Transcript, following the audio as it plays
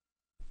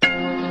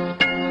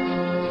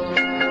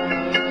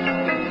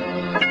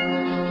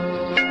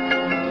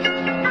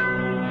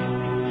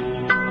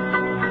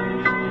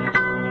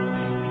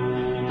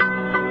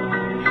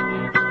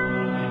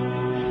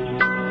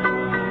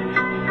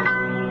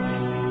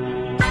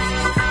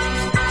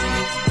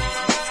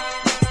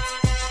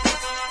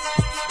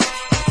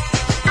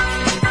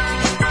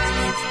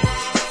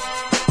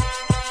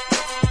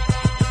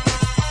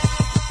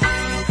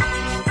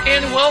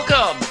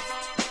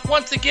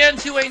once again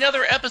to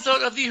another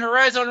episode of the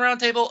Horizon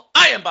Roundtable.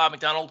 I am Bob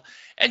McDonald,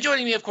 and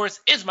joining me, of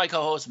course, is my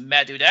co-host,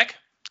 Matt Dudek.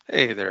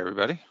 Hey there,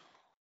 everybody.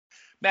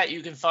 Matt,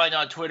 you can find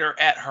on Twitter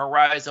at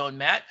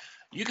HorizonMatt.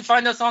 You can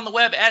find us on the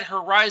web at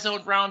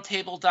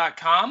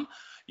horizonroundtable.com.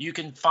 You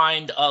can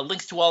find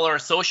links to all our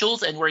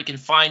socials and where you can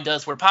find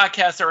us, where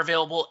podcasts are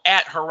available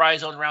at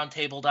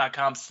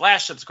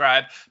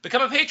horizonroundtable.com/subscribe.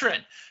 Become a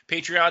patron,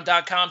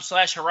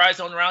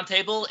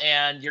 patreon.com/horizonroundtable,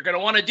 and you're going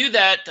to want to do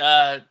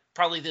that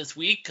probably this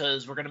week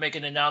because we're going to make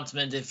an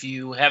announcement if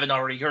you haven't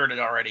already heard it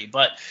already.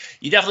 But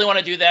you definitely want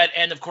to do that.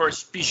 And, of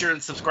course, be sure to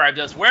subscribe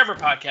to us wherever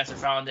podcasts are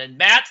found. And,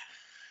 Matt,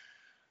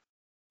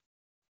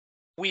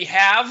 we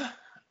have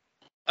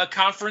a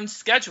conference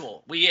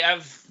schedule.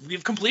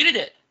 We've completed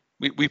it.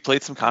 We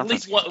played some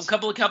conference games. A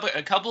couple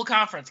of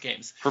conference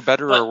games. For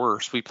better or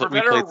worse. We played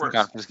some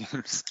conference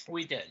games.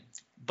 We did.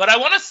 But I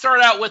want to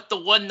start out with the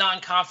one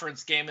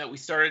non-conference game that we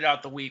started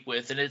out the week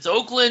with, and it's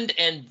Oakland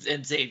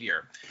and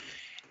Xavier.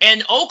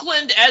 And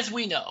Oakland, as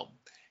we know,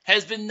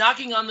 has been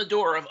knocking on the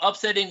door of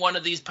upsetting one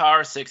of these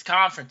Power 6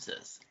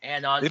 conferences.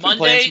 And on They've Monday, been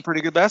playing some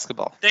pretty good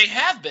basketball. They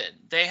have been.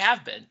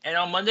 And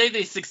on Monday,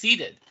 they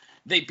succeeded.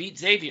 They beat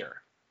Xavier.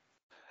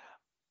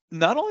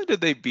 Not only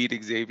did they beat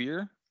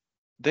Xavier,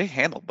 they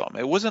handled them.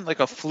 It wasn't like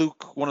a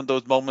fluke, one of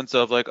those moments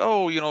of like,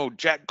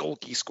 Jack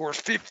Golke scores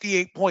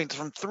 58 points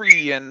from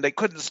three and they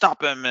couldn't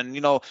stop him.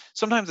 And,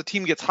 sometimes a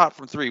team gets hot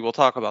from three. We'll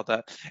talk about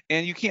that.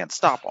 And you can't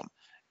stop them.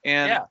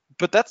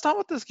 But that's not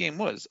what this game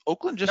was.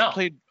 Oakland just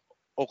played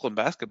Oakland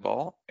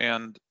basketball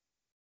and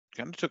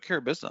kind of took care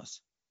of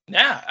business.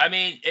 Yeah, I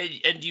mean,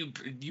 and you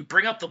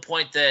bring up the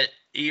point that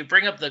you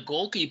bring up the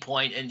Golke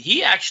point, and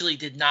he actually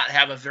did not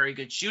have a very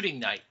good shooting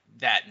night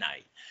that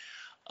night.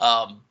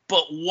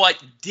 But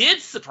what did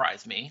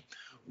surprise me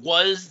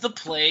was the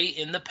play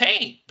in the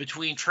paint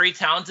between Trey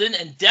Townsend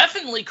and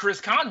definitely Chris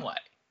Conway.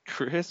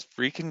 Chris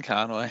freaking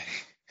Conway.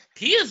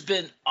 He's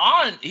been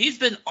on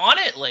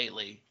it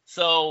lately.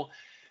 So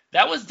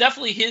that was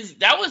definitely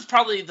that was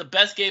probably the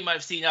best game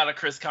I've seen out of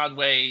Chris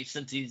Conway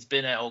since he's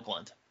been at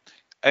Oakland.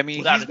 I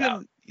mean,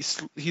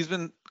 he's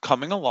been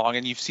coming along,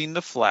 and you've seen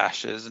the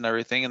flashes and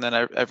everything, and then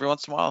every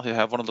once in a while he'll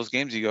have one of those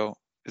games you go,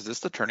 is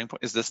this the turning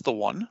point? Is this the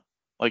one?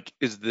 Like,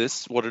 is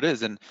this what it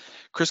is? And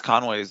Chris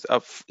Conway is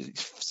up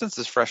since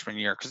his freshman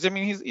year, because, I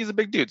mean, he's a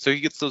big dude, so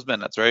he gets those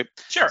minutes, right?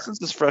 Sure. Since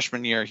his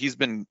freshman year, his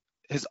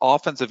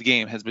offensive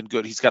game has been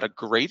good. He's got a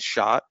great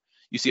shot.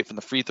 You see it from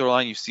the free throw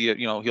line. You see it,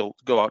 he'll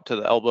go out to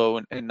the elbow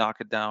and knock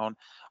it down.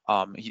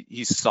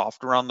 He's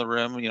soft around the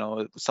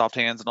rim, soft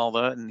hands and all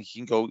that, and he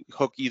can go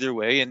hook either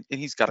way. And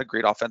he's got a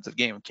great offensive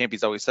game.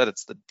 Campy's always said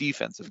it's the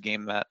defensive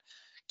game that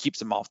keeps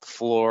him off the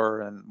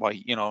floor and why,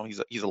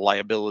 he's a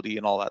liability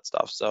and all that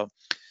stuff. So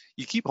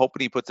you keep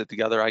hoping he puts it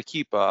together. I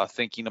keep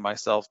thinking to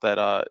myself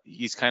that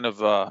he's kind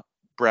of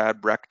Brad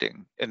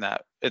Brechting in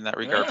that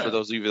regard. For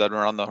those of you that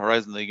were on the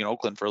Horizon League in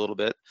Oakland for a little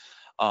bit.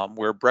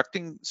 Where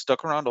Brechting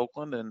stuck around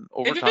Oakland and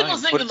over time. If you've been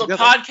listening to the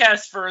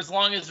podcast for as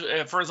long as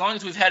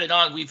we've had it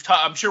on,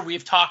 I'm sure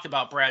we've talked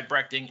about Brad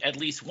Brechting at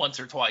least once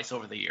or twice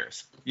over the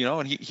years.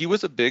 And he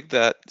was a big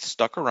that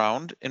stuck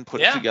around and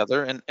put it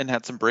together and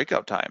had some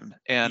breakout time.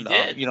 And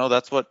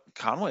that's what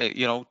Conway,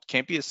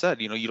 Campy has said.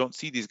 You don't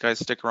see these guys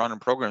stick around in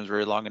programs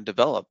very long and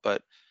develop,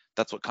 but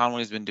that's what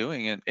Conway's been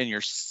doing, and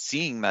you're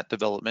seeing that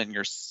development, and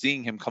you're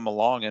seeing him come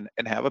along and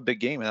have a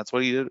big game, and that's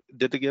what he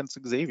did against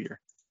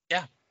Xavier.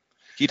 Yeah.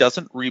 He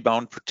doesn't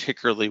rebound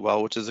particularly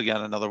well, which is,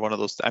 again, another one of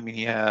those. I mean,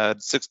 he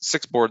had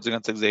six boards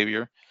against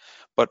Xavier,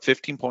 but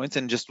 15 points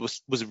and just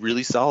was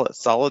really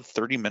solid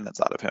 30 minutes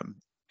out of him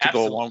to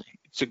go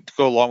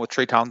along with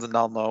Trey Townsend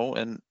down low.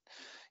 And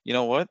you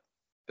know what?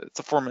 It's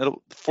a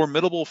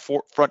formidable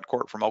front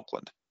court from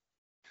Oakland.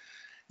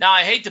 Now,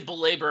 I hate to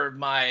belabor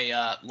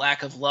my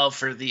lack of love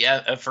for the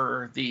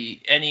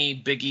any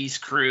Big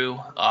East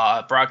crew,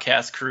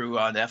 broadcast crew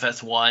on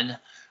FS1.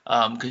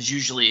 Because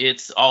usually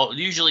it's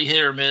usually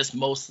hit or miss,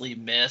 mostly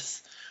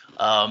miss.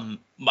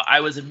 I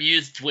was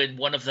amused when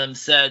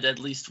at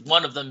least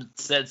one of them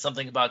said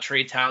something about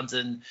Trey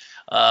Townsend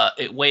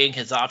weighing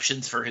his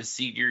options for his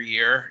senior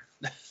year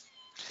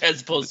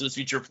as opposed to his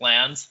future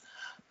plans.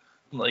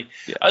 I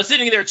was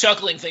sitting there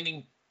chuckling,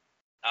 thinking,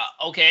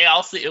 okay,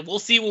 I'll see. We'll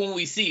see when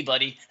we see,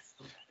 buddy.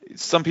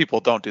 Some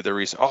people don't do the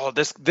research. Oh,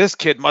 this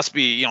kid must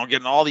be,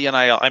 getting all the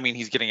NIL. I mean,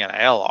 he's getting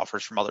NIL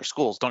offers from other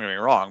schools. Don't get me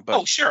wrong,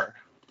 but sure.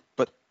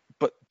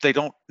 But they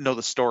don't know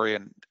the story.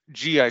 And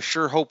I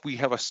sure hope we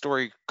have a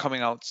story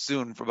coming out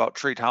soon about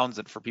Trey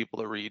Townsend for people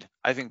to read.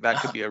 I think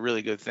that could be a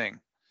really good thing.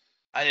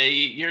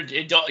 You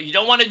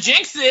don't want to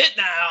jinx it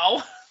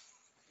now.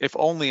 If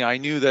only I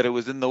knew that it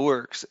was in the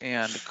works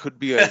and could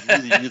be a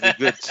really, really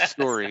good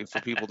story for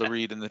people to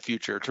read in the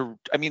future.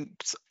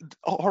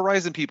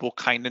 Horizon people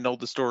kind of know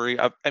the story.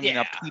 I've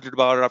tweeted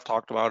about it. I've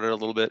talked about it a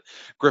little bit.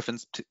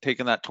 Griffin's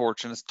taken that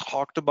torch and has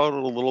talked about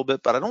it a little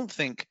bit, but I don't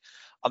think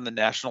on the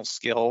national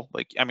scale,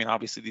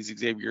 obviously these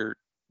Xavier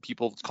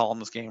people calling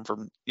this game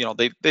from,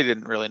 they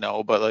didn't really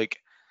know, but I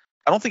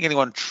don't think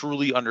anyone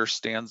truly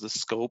understands the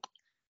scope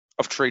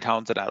of Trey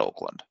Townsend at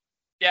Oakland.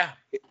 Yeah,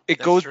 It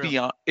that's goes true.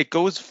 beyond. It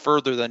goes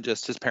further than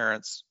just his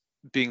parents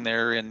being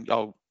there and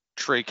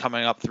Trey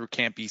coming up through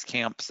Camp East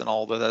camps and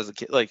all that as a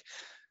kid. Like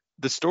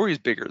the story is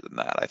bigger than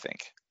that, I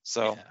think.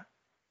 So Yeah.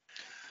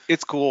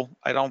 it's cool.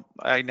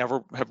 I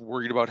never have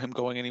worried about him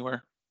going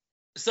anywhere.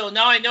 So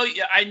now I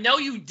know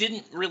you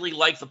didn't really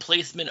like the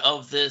placement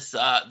of this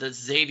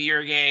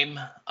Xavier game,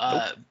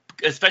 Nope.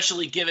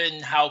 especially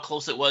given how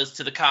close it was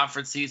to the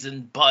conference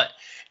season.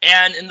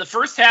 And in the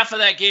first half of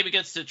that game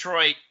against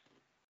Detroit,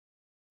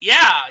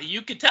 yeah,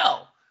 you could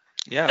tell.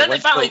 Yeah, Then they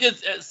finally did.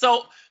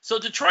 So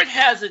Detroit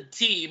has a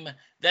team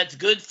that's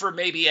good for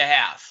maybe a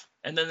half,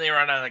 and then they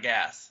run out of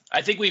gas.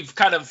 I think we've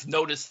kind of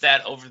noticed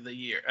that over the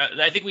year.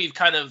 I think we've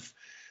kind of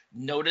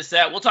noticed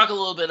that. We'll talk a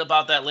little bit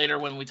about that later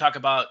when we talk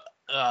about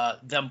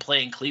them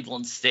playing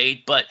Cleveland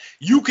State. But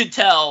you could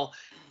tell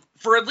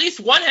for at least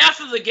one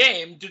half of the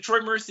game,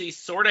 Detroit Mercy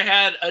sort of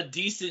had a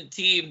decent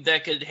team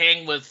that could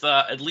hang with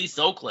at least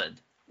Oakland.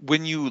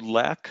 When you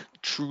lack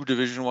true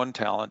Division I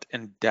talent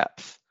and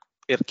depth,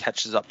 it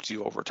catches up to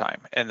you over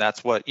time. And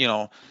that's what,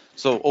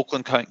 so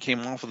Oakland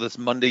came off of this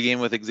Monday game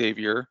with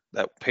Xavier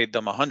that paid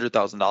them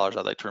 $100,000.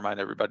 I'd like to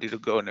remind everybody to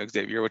go into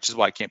Xavier, which is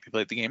why Campy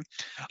played the game.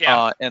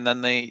 Yeah. And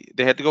then they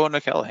had to go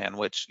into Callahan,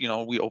 which,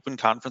 we opened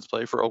conference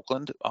play for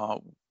Oakland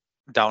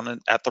down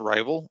at the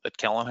rival at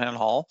Callahan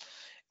Hall.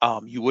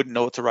 You wouldn't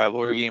know it's a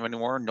rivalry game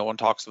anymore. No one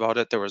talks about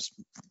it. There was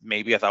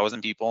maybe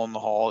 1,000 people in the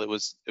hall. It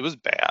was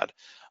bad.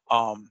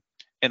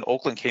 And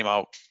Oakland came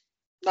out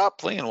not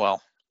playing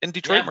well. And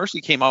Detroit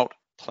Mercy came out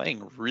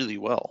playing really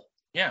well.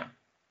 Yeah.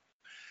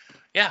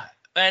 Yeah.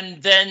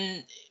 And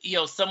then,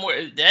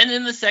 somewhere then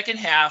in the second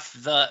half,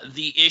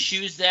 the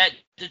issues that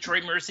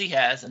Detroit Mercy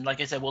has, and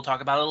like I said, we'll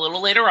talk about it a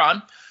little later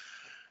on,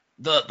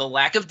 the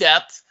lack of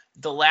depth,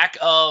 the lack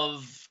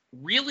of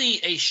really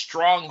a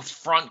strong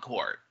front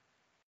court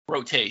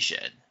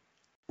rotation,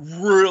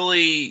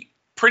 really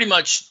pretty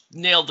much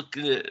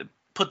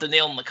put the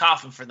nail in the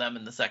coffin for them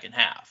in the second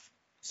half.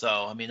 So,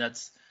 I mean,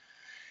 that's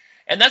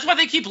why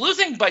they keep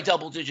losing by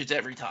double digits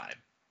every time.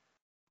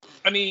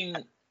 I mean,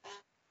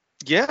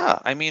 yeah,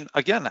 I mean,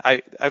 again,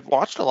 I've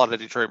watched a lot of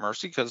Detroit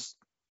Mercy because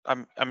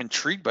I'm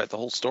intrigued by the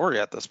whole story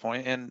at this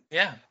point. And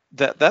yeah,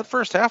 that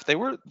first half they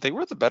were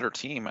the better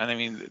team. And I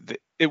mean,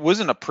 it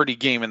wasn't a pretty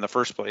game in the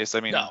first place. I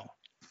mean, no,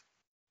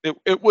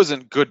 it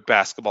wasn't good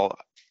basketball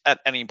at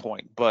any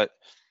point, but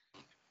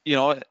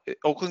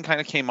Oakland kind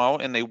of came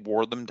out and they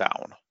wore them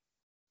down.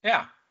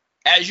 Yeah,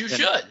 as you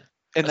should.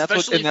 And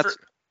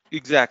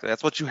exactly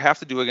that's what you have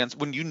to do against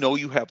when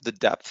you have the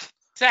depth.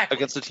 Exactly.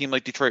 Against a team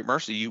like Detroit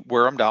Mercy, you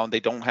wear them down.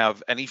 They don't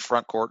have any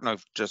front court, and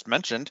I've just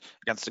mentioned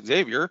against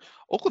Xavier,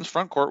 Oakland's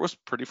front court was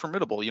pretty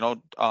formidable.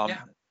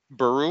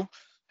 Buru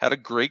had a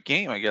great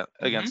game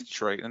against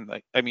Detroit, and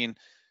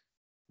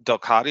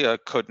Delcadia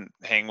couldn't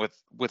hang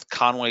with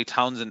Conway,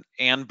 Townsend,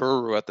 and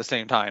Buru at the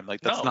same time.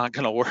 Like that's not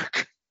gonna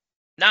work.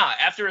 Nah,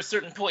 after a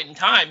certain point in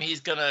time, it's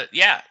gonna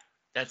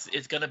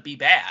be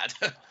bad.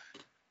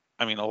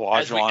 I mean,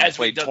 Olajuwon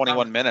played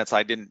 21 minutes.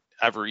 I didn't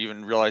ever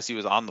even realize he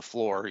was on the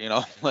floor.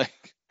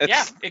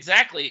 Yeah,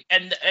 exactly.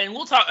 And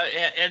we'll talk.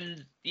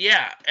 And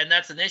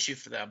that's an issue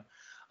for them.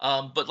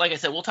 But like I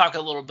said, we'll talk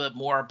a little bit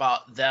more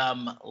about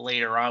them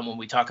later on when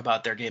we talk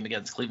about their game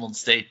against Cleveland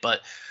State.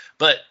 But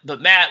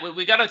Matt,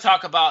 we got to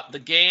talk about the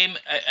game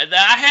that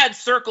I had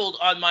circled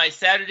on my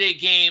Saturday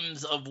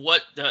games of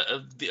what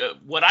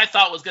I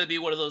thought was going to be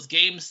one of those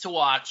games to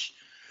watch: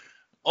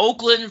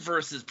 Oakland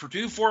versus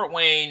Purdue Fort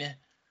Wayne.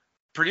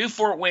 Purdue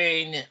Fort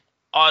Wayne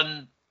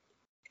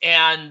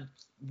and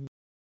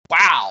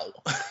wow.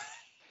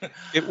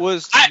 It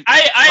was.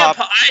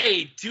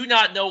 I do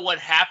not know what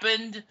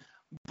happened,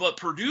 but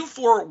Purdue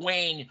Fort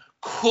Wayne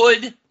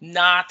could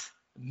not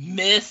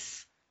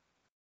miss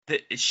the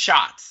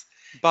shots.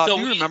 Bob, do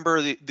you remember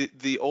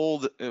the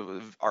old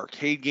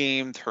arcade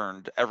game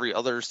turned every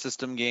other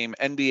system game,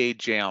 NBA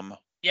Jam?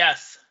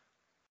 Yes,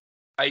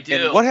 I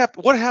do. And what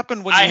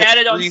happened when I had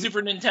it on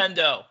Super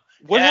Nintendo?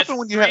 What happened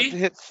when you had to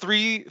hit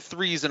 3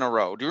 threes in a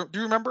row? Do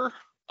you remember?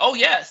 Oh,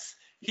 yes.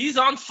 He's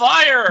on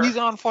fire. He's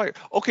on fire.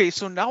 Okay,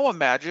 so now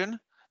imagine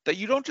that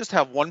you don't just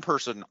have one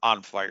person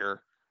on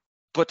fire,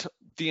 but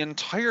the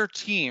entire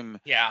team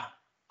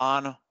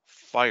on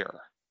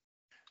fire.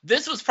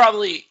 This was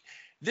probably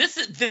this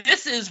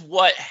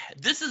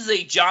is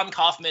a John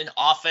Kaufman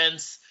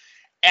offense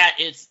at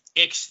its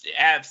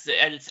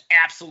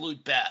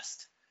absolute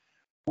best.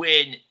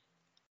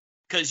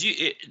 Because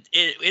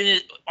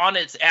it on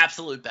its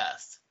absolute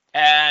best,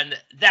 and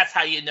that's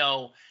how you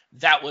know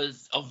that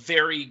was a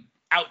very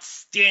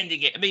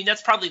outstanding game. I mean,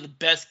 that's probably the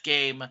best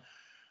game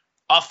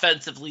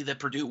offensively that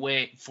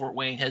Fort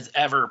Wayne has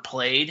ever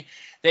played.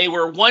 They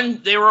were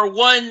one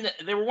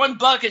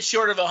bucket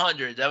short of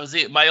 100. That was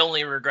my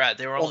only regret.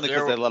 They were only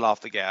because they let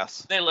off the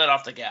gas. They let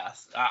off the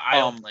gas. I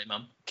don't blame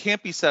them.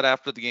 Campy said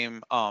after the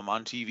game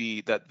on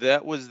TV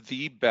that was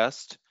the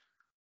best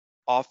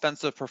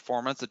offensive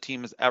performance a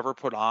team has ever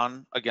put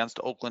on against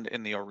Oakland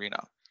in the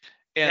arena.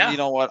 And you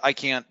know what? I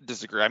can't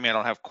disagree. I mean, I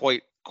don't have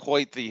quite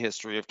the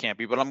history of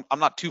Campy, but I'm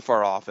not too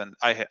far off, and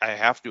I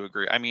have to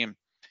agree. I mean,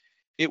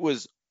 it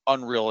was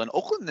unreal. And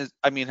Oakland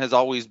has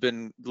always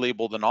been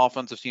labeled an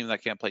offensive team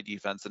that can't play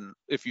defense. And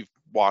if you've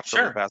watched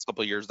over the Sure. past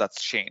couple of years,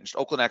 that's changed.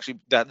 Oakland actually,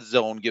 that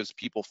zone gives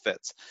people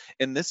fits.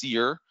 In this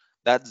year,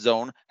 that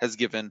zone has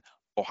given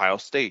Ohio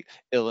State,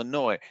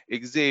 Illinois,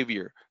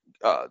 Xavier,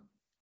 uh,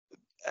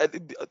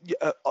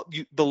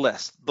 the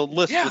list for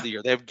Yeah. the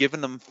year. They have given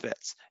them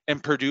fits.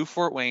 And Purdue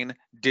Fort Wayne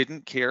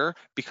didn't care,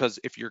 because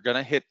if you're going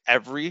to hit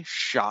every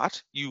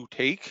shot you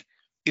take,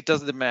 it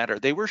doesn't matter.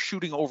 They were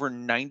shooting over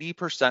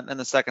 90% in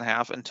the second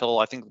half until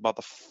I think about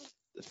the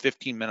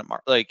 15-minute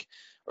mark,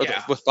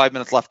 Yeah. with 5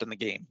 minutes left in the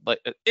game.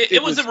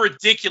 It was a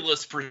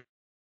ridiculous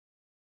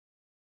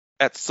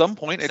at some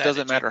point, it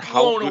doesn't matter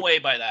how blown good, away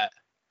by that.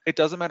 it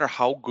doesn't matter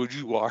how good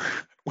you are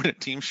when a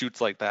team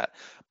shoots like that.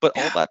 But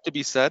all that to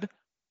be said,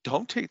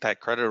 don't take that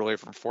credit away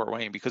from Fort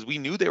Wayne, because we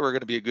knew they were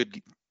going to be a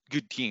good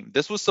team.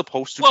 This was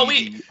supposed to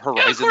be the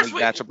Horizon League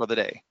matchup of the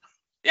day.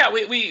 Yeah,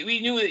 we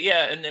knew it.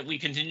 Yeah, and we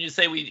continue to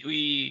say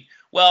we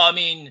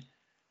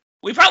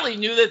probably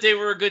knew that they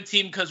were a good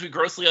team because we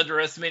grossly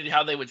underestimated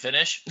how they would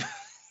finish.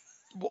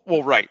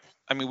 Well, right.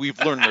 I mean, we've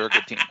learned they're a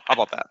good team. How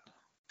about that?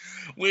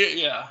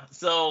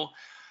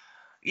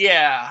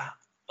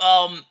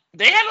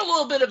 They had a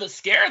little bit of a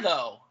scare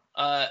though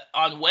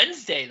on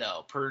Wednesday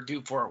though,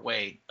 Purdue Fort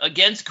Wayne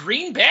against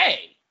Green Bay.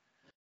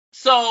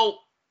 So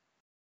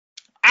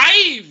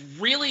I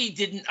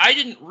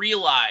didn't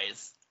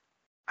realize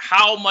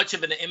how much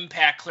of an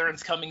impact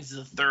Clarence Cummings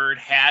III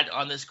had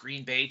on this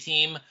Green Bay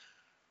team.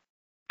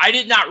 I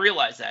did not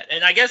realize that,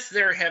 and I guess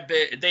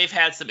they've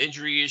had some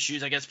injury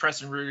issues. I guess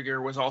Preston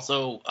Rudiger was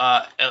also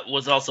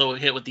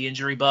hit with the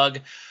injury bug,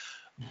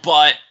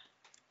 but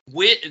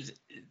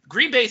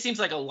Green Bay seems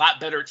like a lot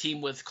better team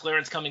with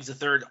Clarence Cummings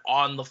III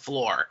on the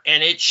floor,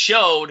 and it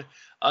showed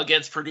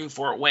against Purdue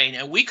Fort Wayne,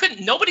 and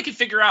nobody could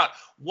figure out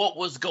what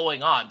was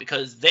going on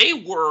because they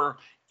were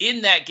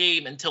in that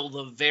game until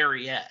the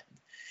very end.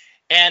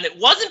 And it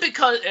wasn't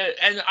because,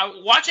 and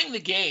watching the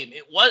game,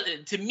 it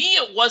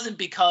wasn't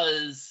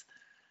because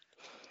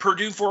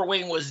Purdue Fort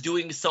Wayne was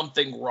doing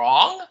something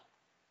wrong.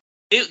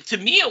 To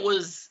me, it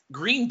was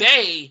Green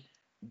Bay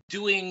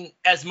doing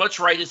as much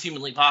right as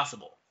humanly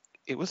possible.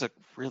 It was a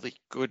really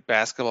good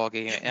basketball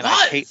game, and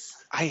I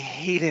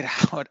hated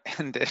how it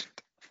ended.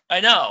 I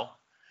know.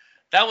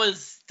 That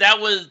was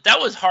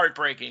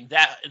heartbreaking.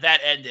 That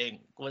ending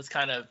was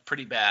kind of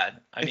pretty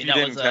bad. If you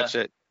didn't catch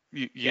it,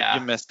 you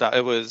missed out.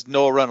 It was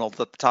Noah Reynolds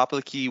at the top of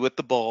the key with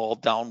the ball,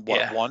 down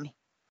one?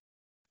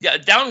 Yeah,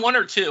 down 1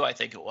 or 2, I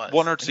think it was.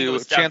 1 or 2,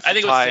 chance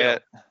to tie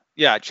it.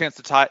 Yeah, chance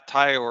to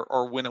tie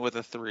or win it with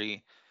a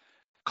 3.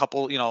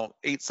 Couple,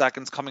 8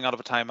 seconds coming out of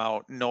a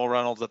timeout. Noah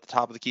Reynolds at the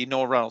top of the key.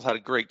 Noah Reynolds had a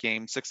great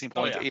game, 16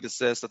 points, 8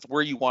 assists. That's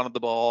where you wanted the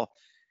ball,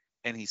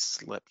 and he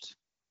slipped.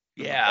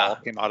 The ball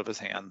came out of his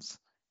hands.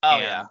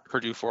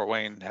 Purdue Fort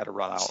Wayne had to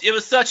run out. It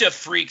was such a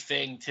freak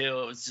thing too.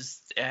 It was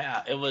just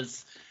it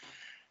was.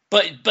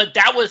 But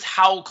that was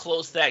how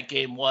close that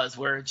game was,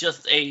 where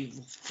just a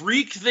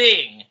freak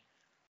thing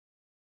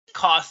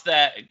cost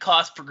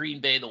for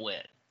Green Bay the win.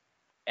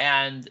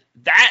 And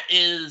that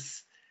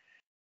is,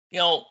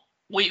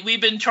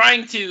 we've been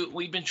trying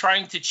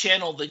to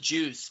channel the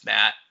juice,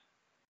 Matt.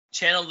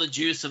 Channel the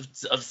juice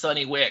of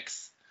Sonny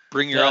Wicks.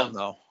 Bring your own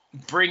though.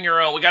 Bring your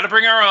own. We got to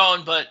bring our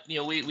own, but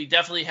we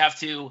definitely have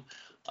to.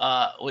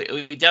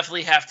 We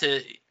definitely have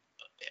to.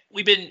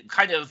 We've been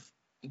kind of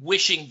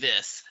wishing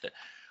this,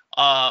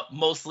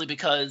 mostly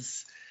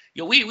because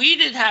we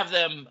did have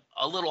them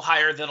a little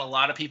higher than a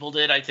lot of people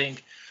did. I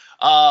think.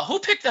 Who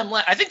picked them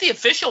last? I think the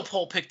official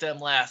poll picked them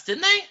last,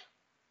 didn't they?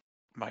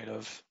 Might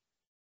have.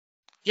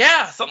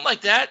 Yeah, something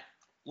like that.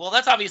 Well,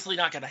 that's obviously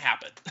not going to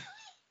happen.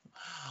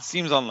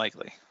 Seems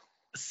unlikely.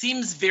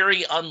 Seems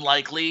very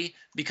unlikely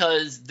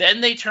because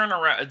then they turn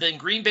around. Then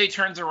Green Bay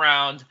turns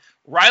around.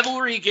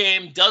 Rivalry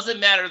game, doesn't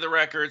matter the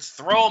records.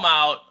 Throw them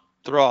out.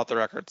 Throw out the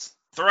records.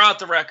 Throw out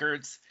the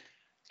records.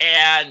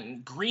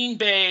 And Green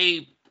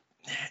Bay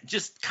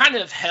just kind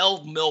of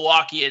held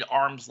Milwaukee at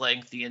arm's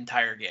length the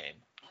entire game,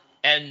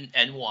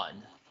 and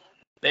won.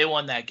 They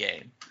won that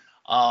game.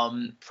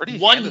 Pretty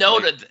one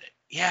noted.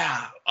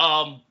 Yeah.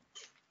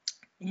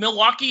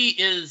 Milwaukee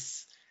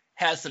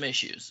has some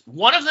issues.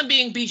 One of them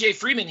being B.J.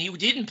 Freeman. He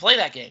didn't play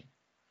that game.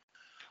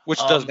 Which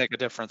does make a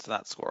difference in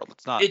that score.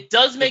 It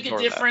does make a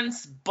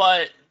difference,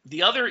 but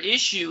the other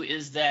issue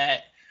is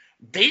that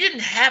they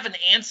didn't have an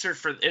answer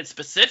for it,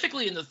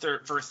 specifically in the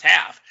first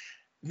half.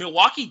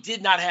 Milwaukee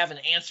did not have an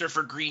answer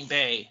for Green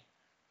Bay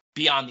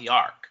beyond the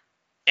arc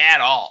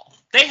at all.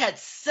 They had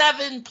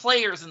 7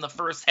 players in the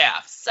first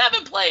half.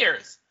 7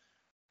 players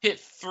hit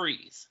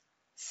threes.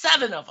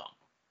 7 of them.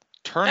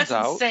 That's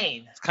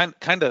insane. It's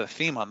kind of a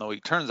theme on the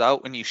week. Turns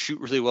out when you shoot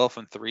really well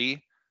from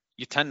 3,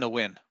 you tend to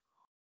win.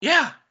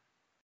 Yeah.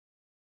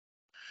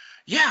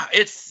 Yeah,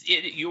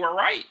 you are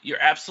right.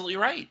 You're absolutely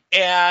right.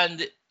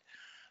 And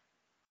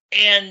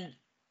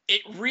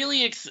it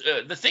really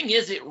the thing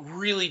is, it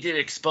really did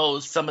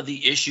expose some of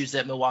the issues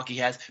that Milwaukee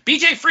has.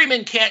 B.J.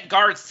 Freeman can't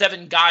guard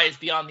 7 guys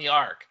beyond the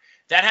arc.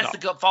 That has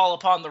to fall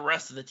upon the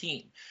rest of the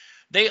team.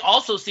 They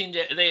also seem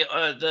to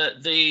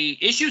the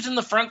issues in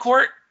the front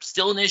court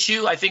still an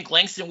issue. I think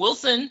Langston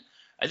Wilson,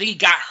 I think he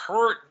got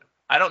hurt.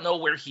 I don't know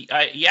where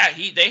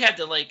they had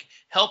to like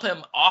help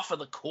him off of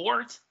the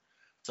court.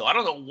 So I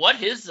don't know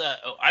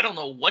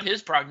what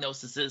his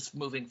prognosis is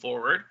moving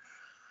forward.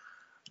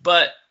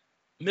 But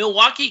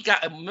Milwaukee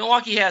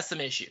has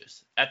some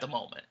issues at the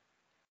moment.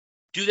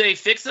 Do they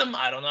fix them?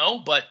 I don't know,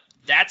 but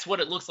that's what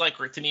it looks like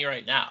to me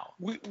right now.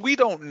 We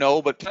don't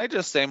know, but can I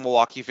just say,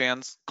 Milwaukee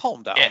fans,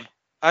 calm down. Yeah.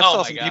 I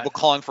saw some people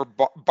calling for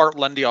Bart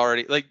Lundy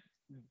already. Like,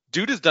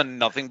 dude has done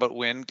nothing but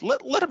win.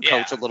 Let him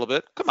coach a little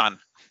bit. Come on.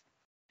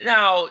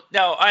 No,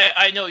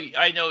 I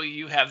know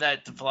you have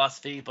that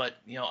philosophy, but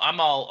I'm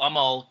all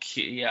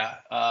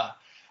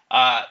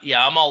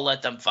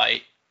let them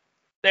fight.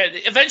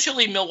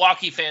 Eventually,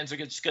 Milwaukee fans are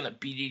just gonna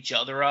beat each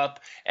other up.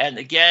 And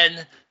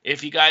again,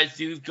 if you guys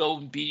do go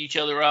and beat each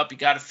other up, you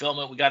got to film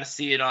it. We got to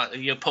see it on,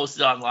 post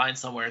it online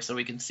somewhere so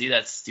we can see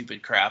that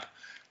stupid crap.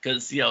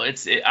 Because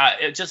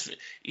it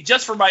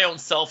just for my own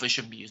selfish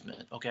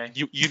amusement. Okay.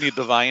 You need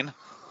the Vine.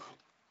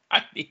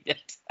 I need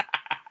it.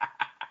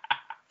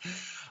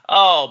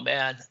 Oh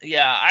man,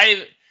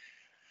 yeah,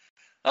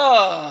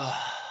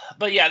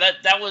 but yeah,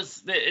 that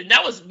was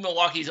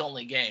Milwaukee's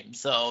only game.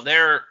 So they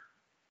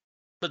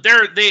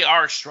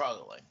are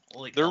struggling.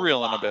 Like, they're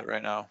reeling a bit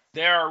right now.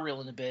 They are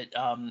reeling a bit.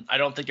 I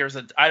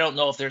don't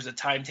know if there's a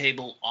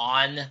timetable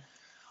on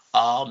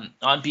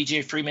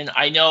BJ Freeman.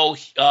 I know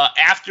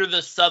after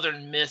the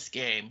Southern Miss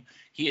game,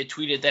 he had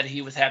tweeted that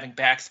he was having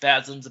back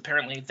spasms.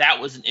 Apparently, that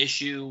was an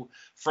issue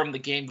from the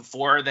game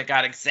before that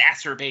got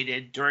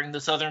exacerbated during the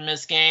Southern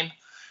Miss game.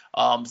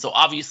 So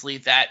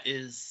obviously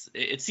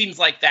it seems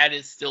like that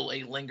is still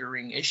a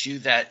lingering issue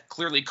that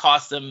clearly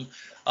cost them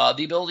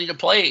the ability to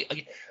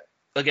play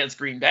against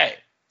Green Bay.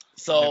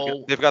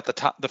 So they've got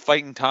the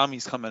fighting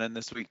Tommies coming in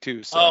this week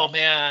too. So. Oh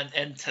man,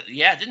 and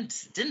didn't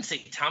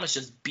St. Thomas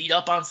just beat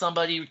up on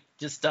somebody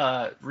just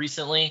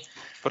recently?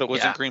 But it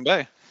wasn't Green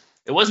Bay.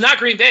 It was not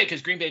Green Bay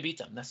because Green Bay beat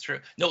them. That's true.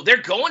 No, they're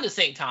going to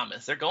St.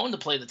 Thomas. They're going to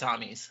play the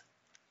Tommies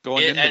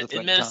in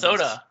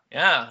Minnesota. Thomas.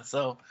 Yeah.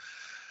 So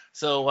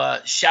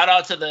shout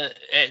out to the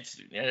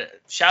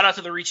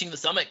Reaching the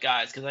Summit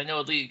guys,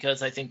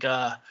 because I think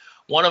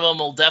one of them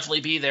will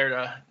definitely be there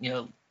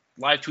to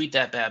live tweet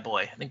that bad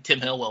boy. I think Tim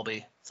Hill will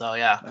be. So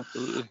yeah,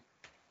 absolutely.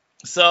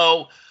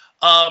 So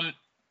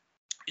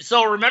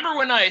remember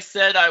when I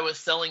said I was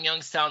selling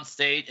Youngstown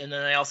State, and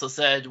then I also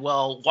said,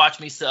 well, watch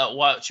me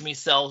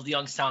sell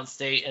Youngstown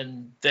State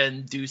and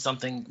then do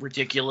something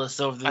ridiculous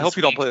over this. I hope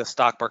you don't play the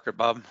stock market,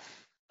 Bob.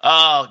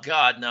 Oh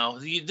God, no!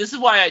 This is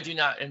why I do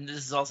not, and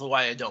this is also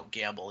why I don't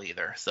gamble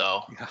either.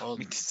 So,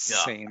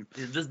 same.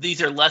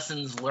 These are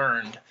lessons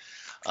learned.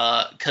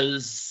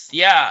 Because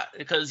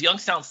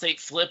Youngstown State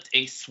flipped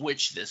a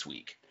switch this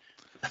week.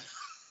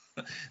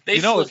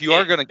 If you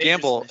are going to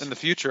gamble in the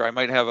future, I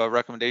might have a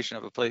recommendation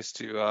of a place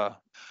to.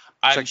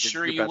 I'm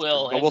sure you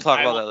will. But we'll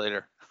talk about that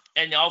later.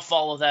 And I'll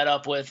follow that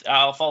up with.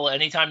 I'll follow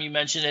anytime you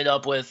mention it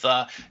up with.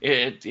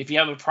 If you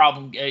have a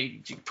problem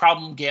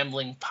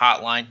gambling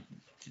hotline.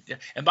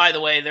 And by the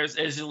way, there's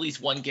at least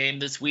one game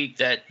this week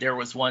that there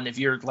was one. If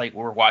you're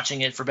we're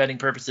watching it for betting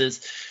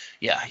purposes,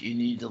 yeah, you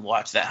need to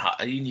watch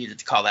that. You needed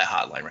to call that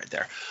hotline right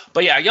there.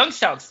 But yeah,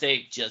 Youngstown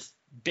State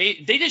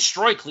they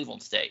destroyed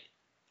Cleveland State.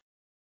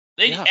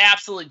 They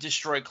absolutely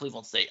destroyed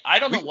Cleveland State. I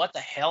don't know what the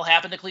hell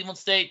happened to Cleveland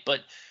State,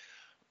 but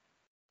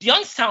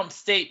Youngstown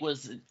State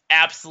was an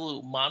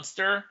absolute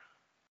monster.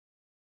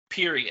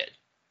 Period.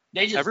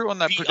 Everyone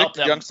that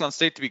predicted Youngstown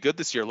State to be good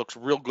this year looks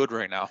real good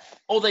right now.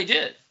 Oh, they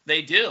did.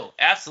 They do.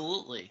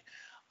 Absolutely.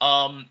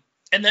 And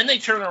then they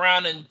turn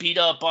around and beat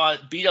up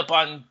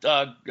on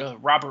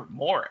Robert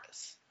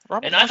Morris.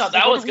 I thought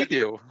that was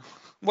good.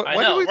 What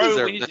do we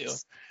deserve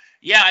this?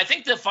 Yeah, I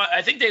think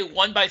they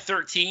won by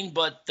 13,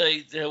 but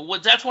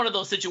that's one of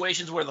those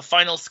situations where the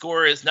final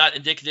score is not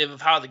indicative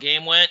of how the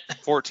game went.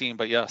 14,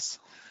 but yes.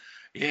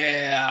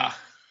 Yeah.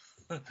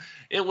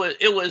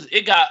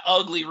 It got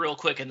ugly real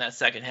quick in that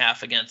second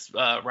half against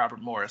Robert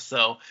Morris.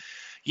 So,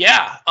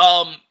 yeah.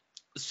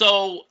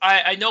 So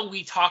I know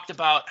we talked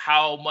about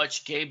how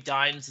much Gabe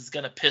Dimes is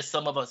going to piss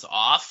some of us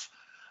off.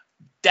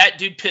 That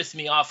dude pissed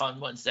me off on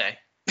Wednesday.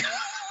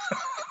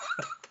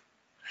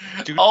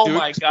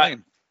 My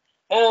God.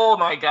 Oh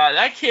my God.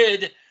 That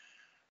kid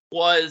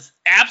was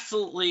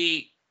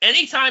absolutely,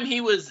 anytime he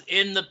was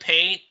in the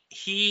paint,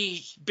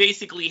 he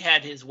basically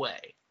had his way.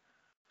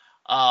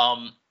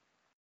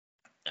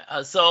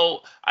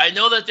 So I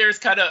know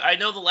that I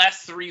know the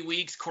last 3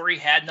 weeks, Corey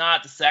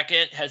Hadnot, the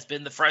second, has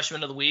been the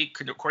freshman of the week.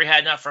 Corey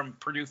Hadnot from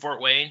Purdue Fort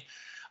Wayne.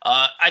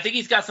 I think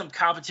he's got some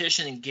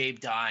competition in Gabe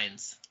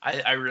Dimes.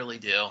 I really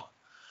do.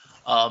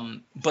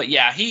 But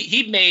yeah,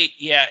 he made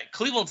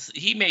Cleveland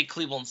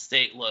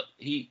State look,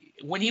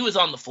 when he was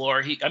on the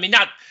floor,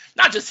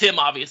 not just him,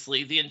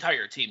 obviously, the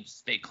entire team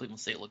made Cleveland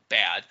State look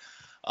bad.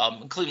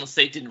 Cleveland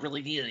State didn't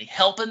really need any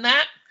help in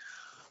that.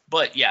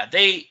 But yeah,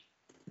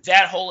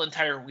 that whole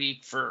entire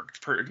week for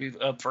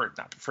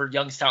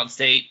Youngstown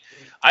State,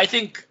 I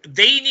think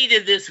they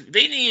needed this.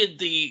 They needed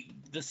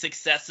the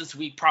success this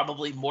week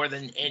probably more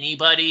than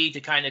anybody to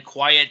kind of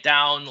quiet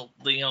down,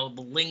 the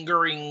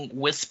lingering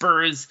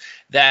whispers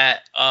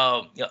that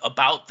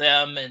about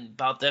them and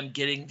about them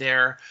getting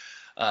their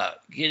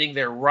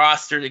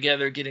roster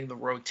together, getting the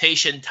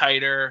rotation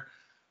tighter.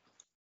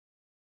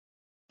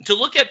 To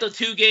look at the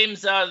two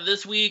games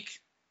this week,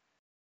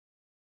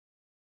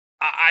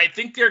 I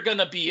think they're going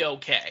to be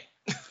okay.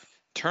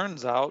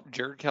 Turns out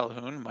Jared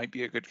Calhoun might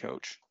be a good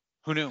coach.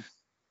 Who knew?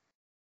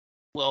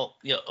 Well,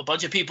 a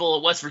bunch of people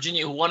at West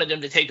Virginia who wanted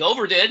him to take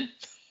over did.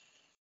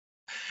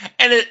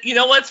 And you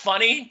know what's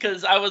funny?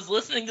 Because I was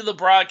listening to the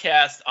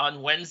broadcast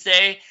on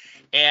Wednesday,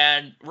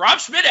 and Rob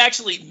Schmidt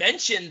actually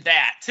mentioned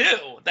that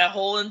too. That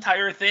whole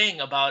entire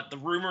thing about the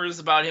rumors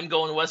about him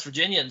going to West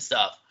Virginia and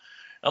stuff.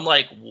 I'm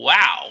like,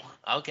 wow,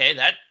 okay,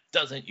 that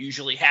doesn't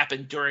usually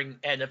happen during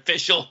an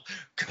official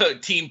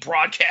team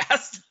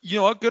broadcast. You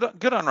know what?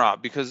 Good on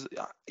Rob, because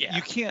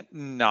you can't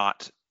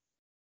not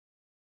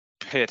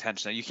pay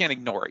attention. You can't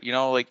ignore it.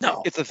 No,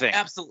 it's a thing.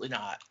 Absolutely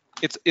not.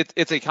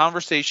 It's a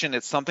conversation.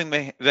 It's something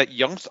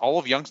that all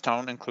of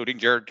Youngstown, including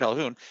Jared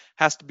Calhoun,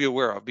 has to be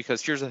aware of,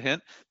 because here's a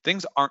hint: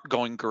 things aren't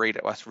going great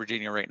at West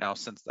Virginia right now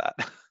since that.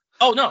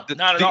 Oh no,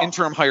 not at all. The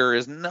interim hire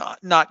is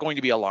not going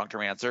to be a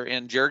long-term answer,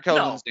 and Jared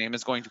Calhoun's name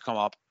is going to come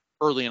up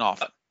early and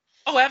often.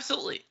 Oh,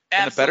 absolutely.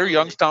 And the better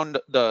Youngstown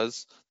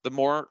does, the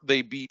more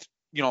they beat,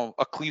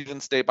 a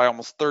Cleveland State by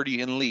almost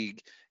 30 in league,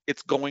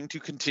 it's going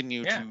to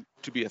continue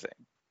to be a thing.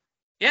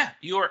 Yeah,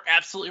 you are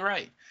absolutely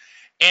right.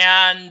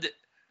 And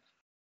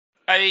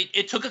I mean,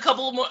 it took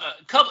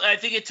I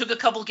think it took a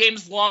couple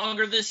games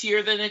longer this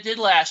year than it did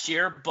last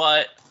year,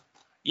 but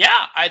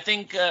yeah, I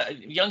think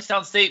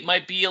Youngstown State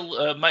might be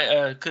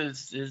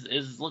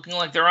is looking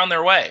like they're on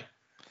their way.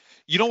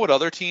 You know what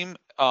other team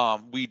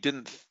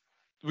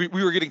we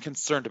were getting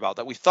concerned about,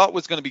 that we thought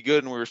was going to be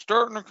good, and we were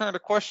starting to kind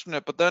of question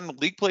it, but then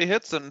league play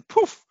hits and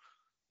poof,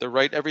 they're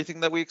right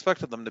everything that we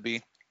expected them to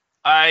be.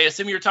 I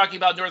assume you're talking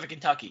about Northern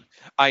Kentucky.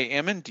 I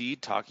am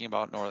indeed talking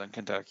about Northern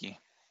Kentucky.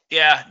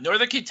 Yeah,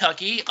 Northern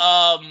Kentucky.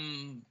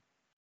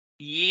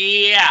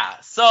 Yeah.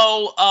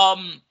 So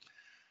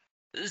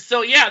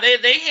yeah,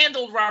 they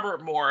handled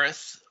Robert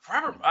Morris.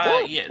 Poor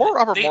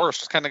Robert Morris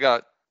just kind of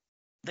got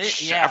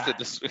shafted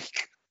this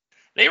week.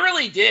 They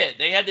really did.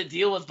 They had to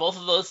deal with both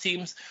of those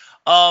teams.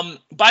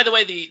 By the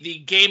way, the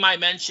game I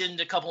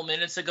mentioned a couple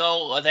minutes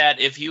ago,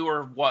 that if you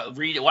were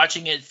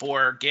watching it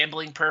for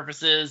gambling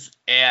purposes,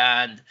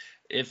 and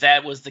if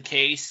that was the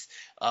case,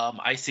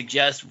 I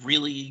suggest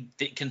really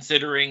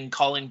considering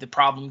calling the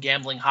Problem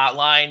Gambling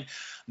Hotline.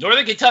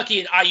 Northern Kentucky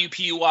and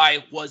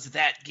IUPUI was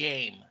that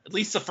game. At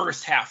least the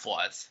first half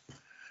was. It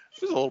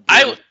was a little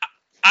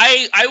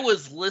I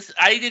was listen.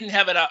 I didn't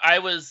have it. I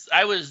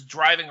was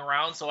driving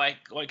around, so I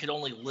could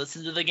only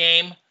listen to the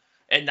game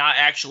and not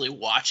actually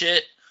watch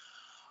it.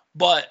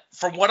 But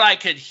from what I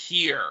could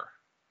hear,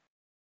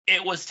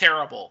 it was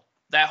terrible.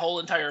 That whole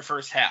entire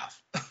first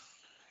half.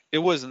 It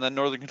was, and then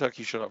Northern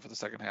Kentucky showed up for the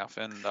second half,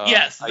 and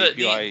yes,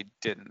 IUPUI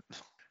didn't.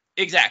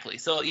 Exactly.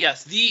 So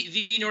yes,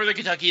 the Northern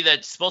Kentucky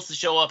that's supposed to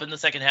show up in the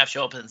second half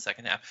showed up in the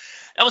second half.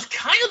 That was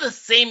kind of the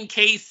same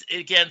case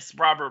against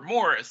Robert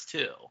Morris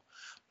too.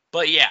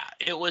 But yeah,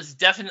 it was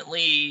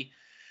definitely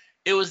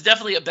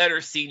a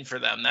better scene for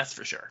them. That's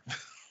for sure.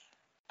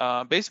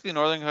 Basically,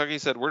 Northern Kentucky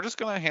said, we're just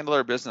going to handle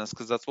our business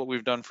because that's what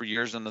we've done for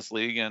years in this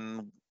league,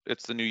 and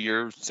it's the new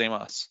year, same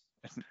us.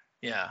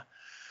 Yeah.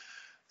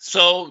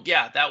 So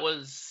yeah, that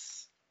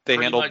was. They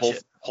handled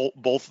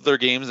both of their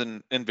games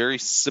in very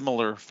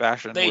similar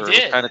fashion. They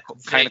did.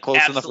 Kind of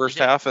close in the first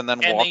half, and then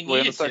walked away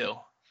in the second.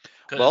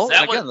 Well,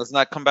 doesn't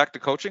that come back to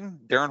coaching?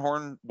 Darren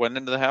Horn went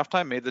into the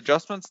halftime, made the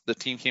adjustments. The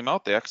team came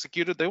out, they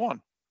executed, they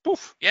won.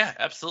 Poof. Yeah,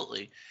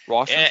 absolutely.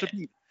 Washington to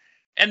beat.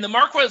 And the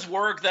Marquez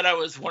work that I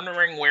was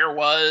wondering where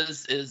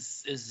was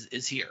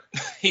is here.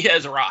 He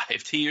has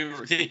arrived. He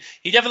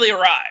definitely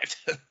arrived.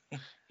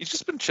 He's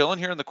just been chilling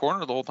here in the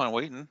corner the whole time,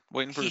 waiting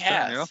for his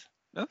turn.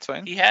 That's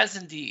fine. He has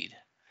indeed.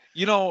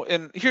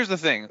 And here's the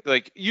thing: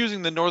 like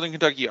using the Northern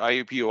Kentucky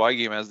IUPUI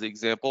game as the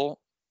example.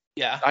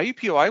 Yeah.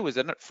 IUPUI was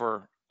in it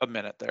for a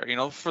minute there.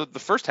 For the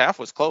first half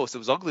was close. It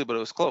was ugly, but it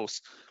was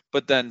close.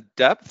 But then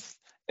depth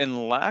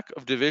and lack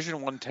of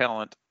Division I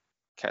talent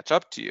catch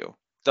up to you.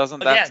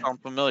 Doesn't that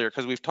sound familiar?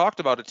 Because we've talked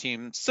about a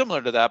team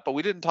similar to that, but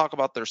we didn't talk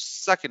about their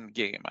second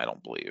game, I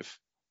don't believe.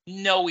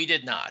 No, we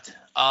did not.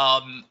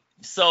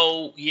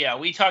 So yeah,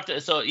 we talked.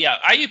 So yeah,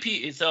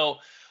 IUP. So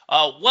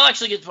we'll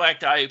actually get back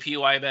to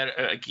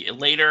IUPUI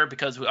later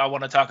because I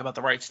want to talk about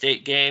the Wright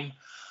State game.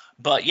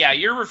 But yeah,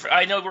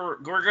 I know we're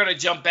going to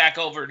jump back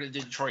over to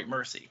Detroit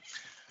Mercy.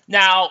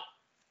 Now,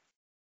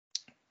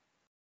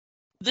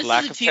 this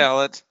lack is a of team,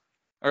 talent,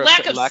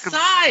 lack of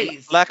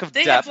size, lack of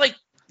depth.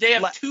 They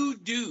have two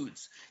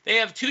dudes. They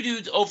have two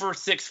dudes over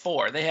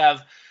 6'4".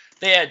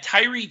 They had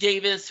Tyree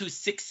Davis, who's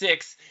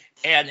 6'6",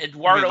 and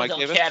Eduardo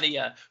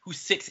Delcadia, who's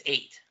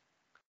 6'8".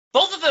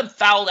 Both of them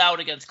fouled out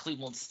against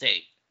Cleveland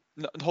State.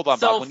 No, hold on,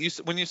 Bob.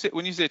 When you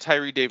say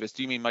Tyree Davis,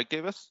 do you mean Mike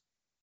Davis?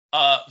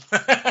 Well,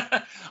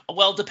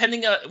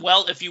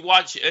 if you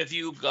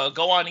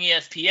go on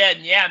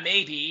ESPN, yeah,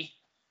 maybe.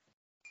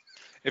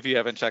 If you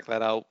haven't checked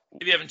that out,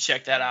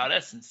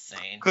 that's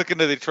insane. Click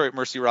into the Detroit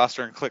Mercy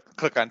roster and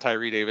click on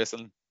Tyree Davis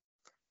and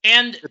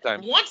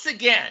once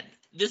again,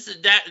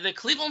 the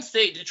Cleveland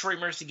State Detroit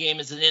Mercy game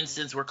is an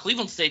instance where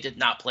Cleveland State did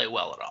not play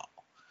well at all.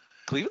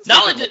 Cleveland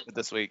State did look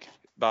this week.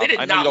 Bob,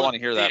 I know you don't want to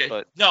hear that,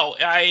 but no,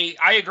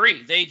 I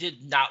agree. They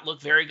did not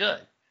look very good.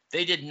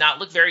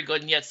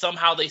 And yet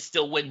somehow they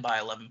still win by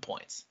 11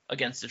 points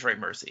against Detroit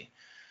Mercy.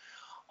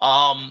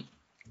 And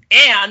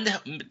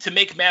to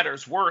make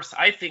matters worse,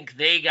 I think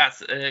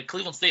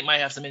Cleveland State might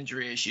have some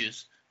injury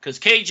issues because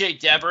KJ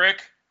Debrick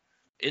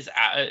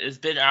has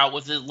been out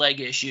with his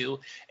leg issue,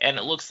 and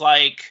it looks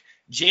like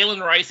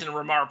Jalen Rice and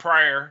Ramar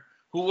Pryor,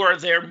 who are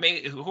their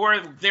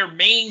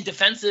main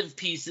defensive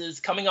pieces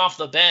coming off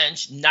the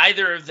bench,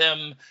 neither of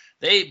them.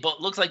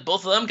 Looks like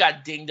both of them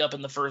got dinged up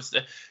in the first.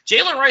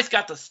 Jalen Rice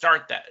got to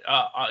start that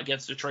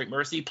against Detroit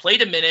Mercy,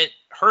 played a minute,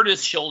 hurt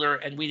his shoulder,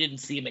 and we didn't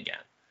see him again.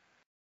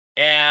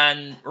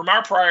 And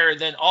Ramar Pryor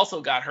then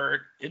also got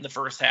hurt in the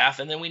first half,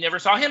 and then we never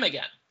saw him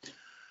again.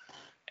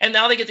 And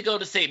now they get to go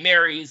to St.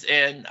 Mary's,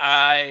 and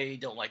I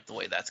don't like the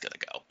way that's going to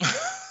go,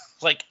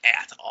 like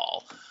at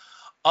all.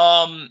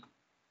 But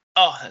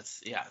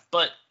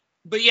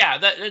yeah,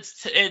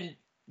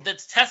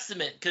 that's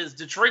testament because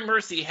Detroit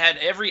Mercy had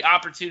every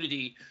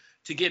opportunity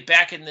to get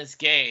back in this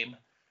game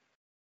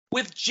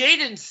with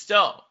Jaden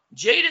Stone.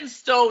 Jaden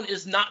Stone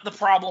is not the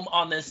problem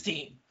on this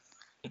team.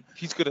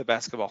 He's good at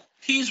basketball.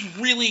 He's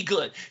really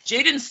good.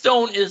 Jaden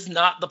Stone is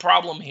not the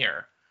problem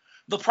here.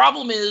 The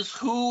problem is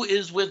who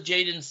is with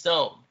Jaden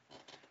Stone.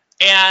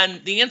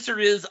 And the answer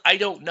is I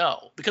don't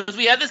know because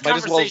we had this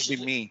conversation. Might as well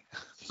be me.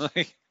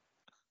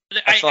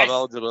 I saw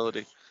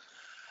eligibility.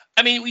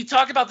 I mean, we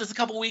talked about this a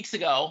couple weeks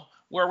ago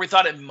where we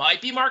thought it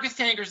might be Marcus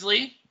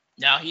Tankersley.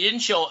 Now, he didn't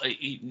show –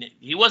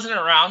 he wasn't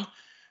around.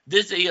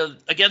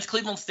 Against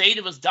Cleveland State,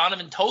 it was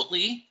Donovan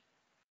Totley.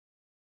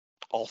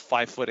 All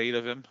 5'8"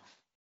 of him.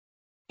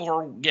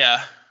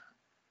 Yeah.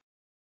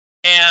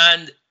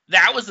 And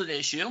that was an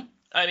issue.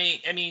 I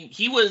mean,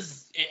 he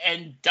was –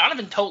 and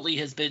Donovan Totley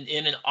has been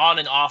on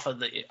and off of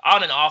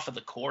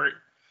the court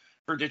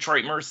for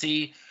Detroit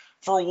Mercy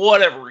for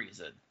whatever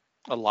reason.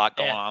 A lot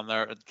going on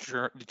there at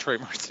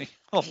Detroit Mercy.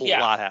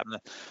 Lot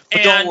happening.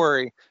 But don't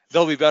worry,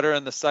 they'll be better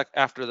in the second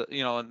half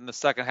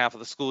of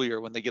the school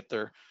year when they get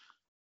their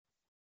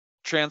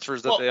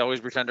transfers that they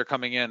always pretend are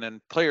coming in,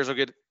 and players will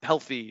get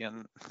healthy.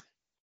 And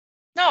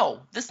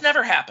no, this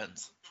never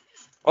happens.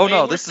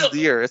 This is the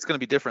year. It's going to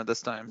be different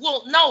this time.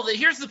 Well, no,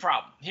 here's the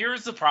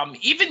problem.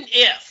 Even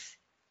if,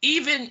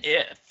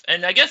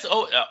 and I guess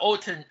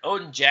Odin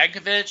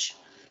Jankovic,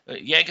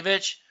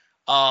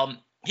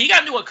 he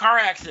got into a car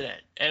accident,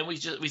 and we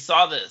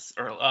saw this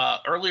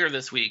earlier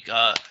this week.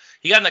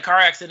 He got in a car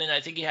accident, and I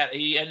think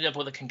he ended up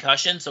with a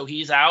concussion, so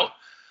he's out.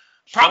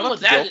 Problem with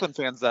that, the Oakland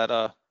fans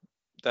that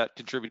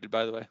contributed,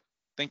 by the way.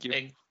 Thank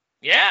you.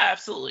 Yeah,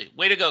 absolutely.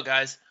 Way to go,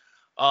 guys.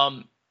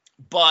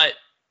 But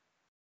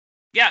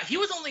yeah, he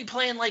was only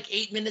playing like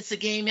 8 minutes a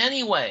game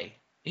anyway.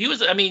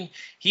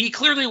 He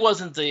clearly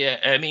wasn't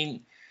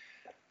even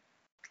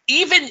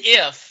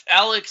if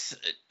Alex,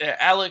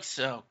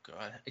 oh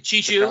god,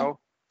 Chichu.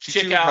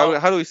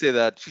 How do we say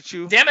that?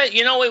 Chichu? Damn it!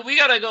 You know what? We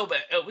gotta go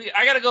back.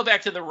 I gotta go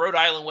back to the Rhode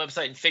Island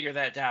website and figure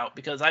that out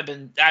because I've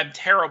been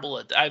terrible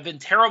at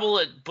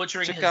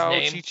butchering his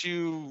name.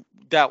 Chichu,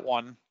 that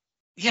one.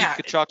 Yeah.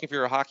 Kachuk, if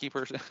you're a hockey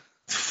person.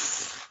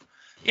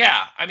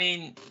 Yeah,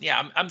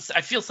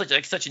 I feel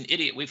such an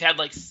idiot. We've had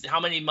like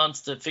how many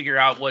months to figure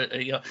out what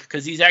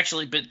because he's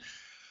actually been.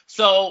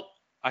 So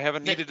I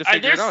haven't needed to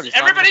figure it out.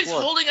 Everybody's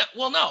holding up.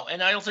 Well, no,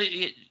 and I don't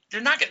think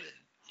they're not gonna.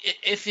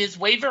 If his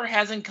waiver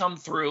hasn't come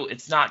through,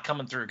 it's not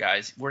coming through,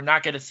 guys. We're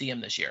not going to see him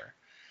this year.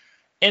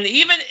 And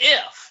even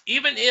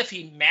if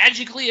he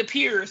magically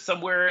appears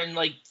somewhere in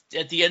like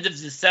at the end of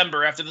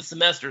December after the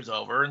semester's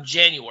over, in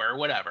January or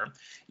whatever,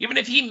 even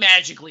if he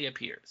magically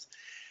appears,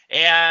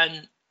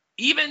 and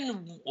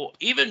even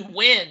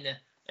when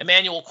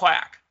Emmanuel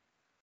Quack,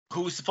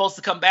 who's supposed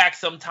to come back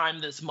sometime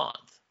this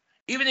month,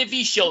 even if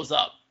he shows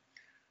up,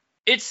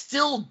 it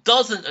still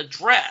doesn't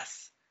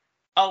address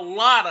a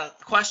lot of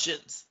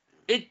questions.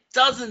 It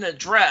doesn't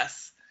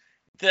address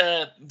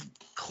the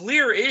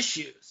clear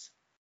issues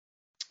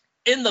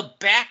in the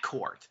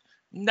backcourt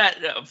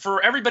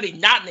for everybody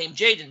not named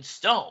Jaden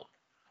Stone.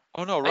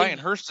 Oh, no, Ryan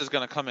Hurst is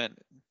going to come in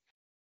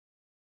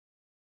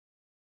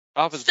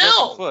off his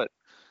broken foot.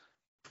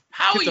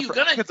 How are you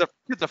going to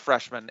 – Kid's a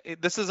freshman.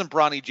 This isn't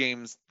Bronny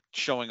James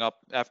showing up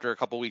after a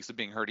couple weeks of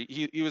being hurt.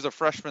 He was a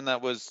freshman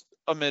that was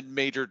a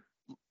mid-major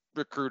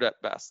recruit at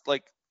best.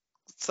 Like,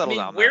 settle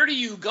down. Where do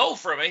you go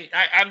from it?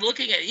 I'm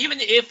looking at even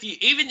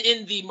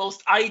in the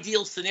most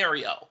ideal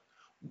scenario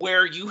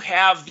where you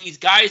have these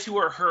guys who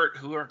are hurt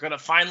who are going to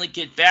finally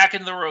get back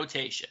in the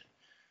rotation.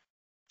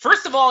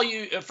 First of all,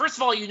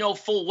 you know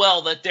full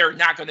well that they're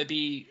not going to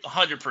be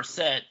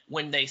 100%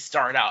 when they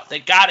start out. They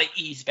got to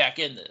ease back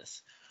into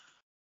this.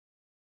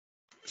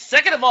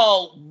 Second of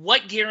all,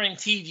 what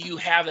guarantee do you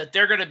have that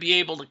they're going to be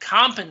able to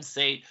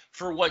compensate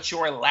for what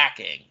you're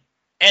lacking?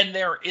 And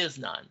there is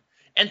none.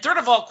 And third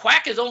of all,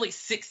 Quack is only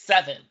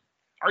 6'7".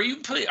 are you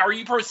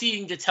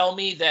proceeding to tell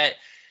me that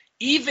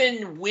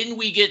even when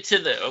we get to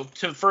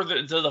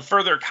the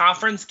further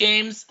conference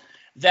games,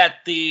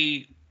 that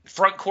the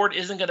front court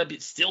isn't going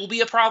to still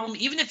be a problem,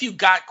 even if you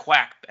got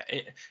Quack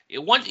back?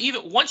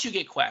 Once you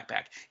get Quack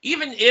back,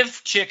 even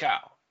if Chico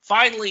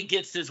finally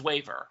gets his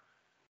waiver,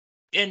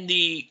 in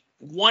the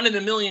 1 in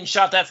a million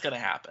shot that's going to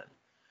happen.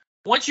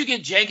 Once you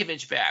get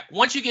Jankovic back,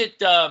 once you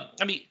get,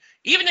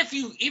 even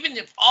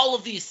if all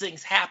of these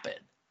things happen,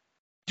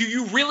 do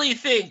you really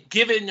think,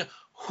 given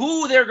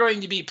who they're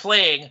going to be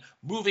playing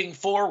moving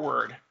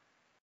forward,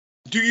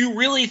 do you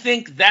really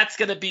think that's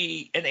going to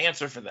be an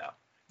answer for them?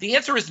 The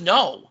answer is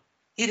no,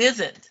 it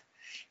isn't.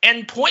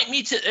 And point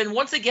me to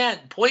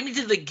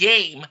the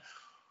game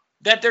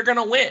that they're going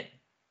to win.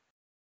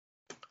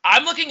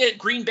 I'm looking at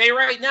Green Bay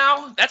right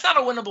now. That's not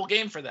a winnable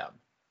game for them.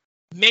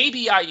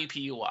 Maybe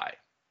IUPUI.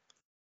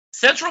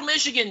 Central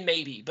Michigan,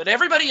 maybe, but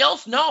everybody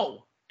else,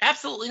 no,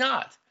 absolutely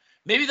not.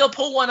 Maybe they'll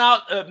pull one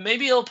out.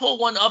 Maybe they'll pull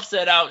one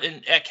upset out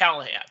at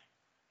Callahan.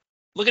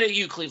 Looking at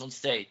you, Cleveland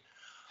State.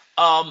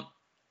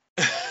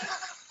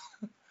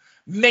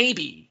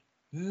 Maybe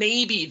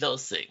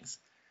those things,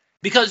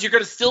 because you're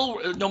going to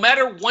still, no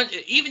matter what,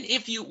 even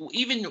if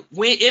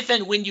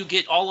and when you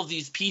get all of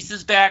these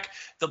pieces back,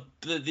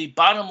 the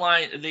bottom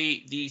line,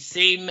 the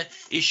same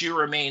issue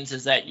remains,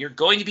 is that you're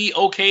going to be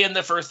okay in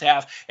the first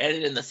half, and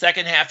in the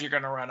second half you're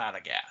going to run out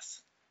of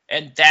gas,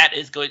 and that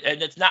is good.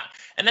 And it's not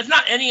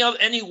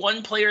any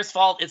one player's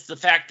fault. It's the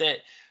fact that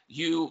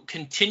you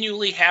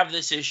continually have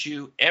this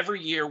issue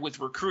every year with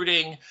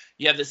recruiting.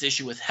 You have this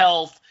issue with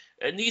health,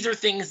 and these are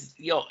things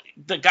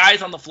the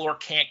guys on the floor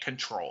can't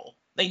control.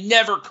 They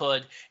never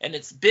could, and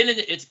it's been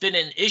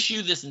an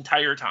issue this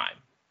entire time.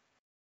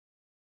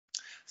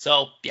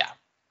 So yeah,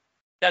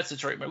 that's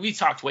Detroit Mercy. We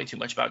talked way too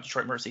much about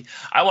Detroit Mercy.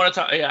 I want to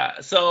talk.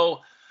 Yeah, so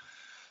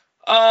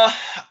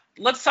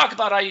let's talk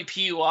about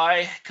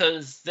IUPUI,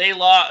 because they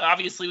lost.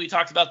 Obviously, we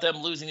talked about them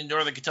losing to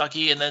Northern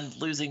Kentucky and then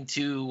losing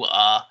to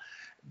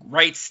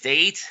Wright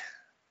State.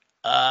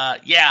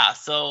 Yeah,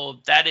 so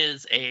that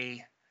is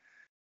a.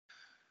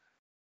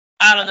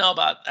 I don't know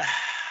about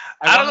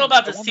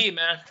this team,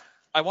 man.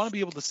 I want to be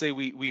able to say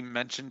we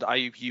mentioned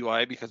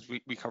IUPUI because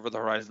we covered the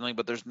Horizon League,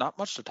 but there's not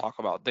much to talk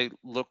about. They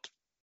looked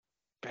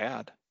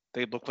bad.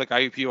 They looked like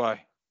IUPUI,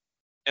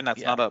 and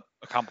that's not a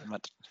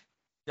compliment.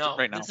 No,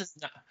 right now. This is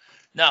not.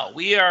 No,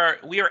 we are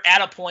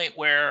at a point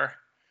where,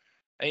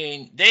 I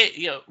mean,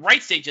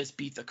 Wright State just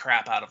beat the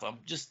crap out of them,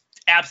 just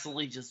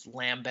absolutely just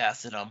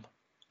lambasted them.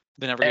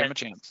 They never gave him a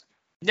chance.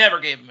 Never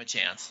gave him a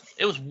chance.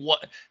 It was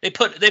what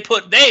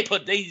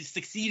they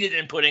succeeded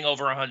in putting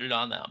over 100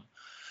 on them,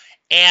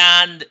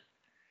 and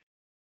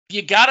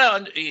you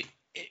gotta.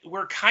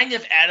 We're kind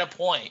of at a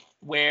point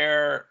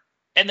where,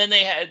 and then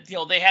they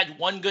had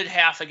one good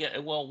half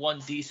against, one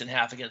decent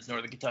half against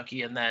Northern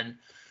Kentucky, and then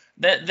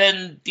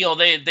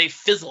they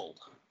fizzled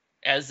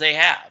as they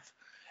have,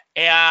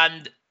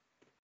 and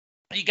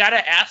you got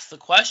to ask the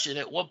question: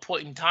 at what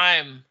point in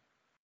time?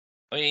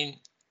 I mean,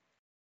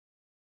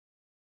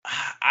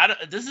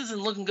 this isn't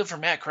looking good for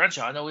Matt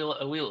Crenshaw. I know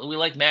we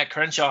like Matt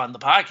Crenshaw on the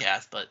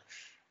podcast, but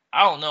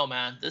I don't know,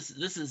 man. This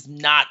is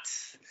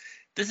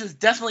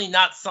definitely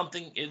not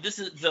something. This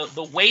is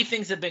the way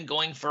things have been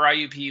going for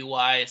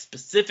IUPUI,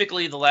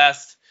 specifically the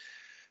last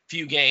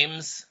few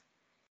games.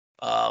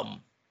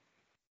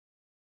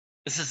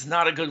 This is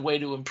not a good way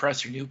to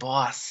impress your new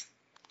boss.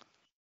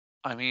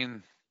 I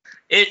mean,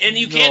 and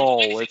you can't.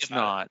 No, it's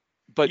not.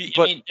 But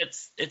I mean,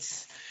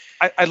 it's.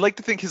 I'd like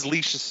to think his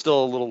leash is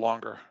still a little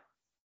longer.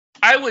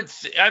 I would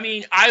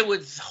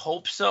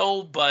hope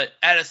so, but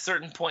at a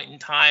certain point in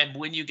time,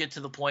 when you get to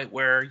the point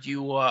where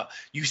you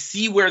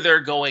see where they're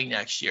going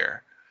next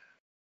year,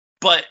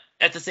 but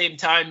at the same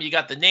time you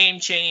got the name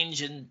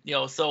change, and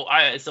so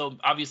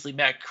obviously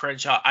Matt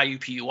Crenshaw,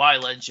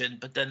 IUPUI legend,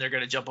 but then they're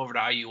going to jump over to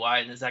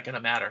IUI, and is that going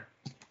to matter?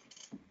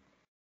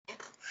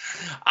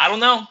 I don't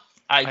know.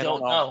 I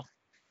don't know.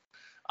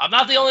 I'm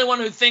not the only one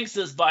who thinks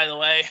this, by the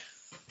way.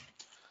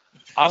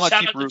 Shout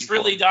out to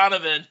Trilly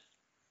Donovan.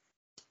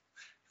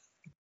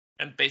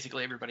 And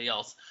basically everybody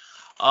else.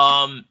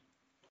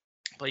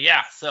 But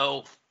yeah,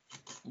 so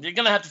you're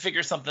going to have to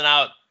figure something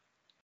out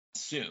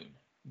soon,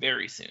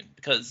 very soon,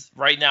 because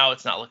right now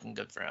it's not looking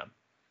good for him.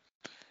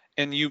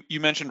 And you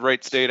mentioned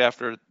Wright State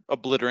after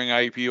obliterating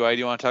IUPUI. Do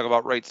you want to talk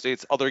about Wright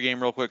State's other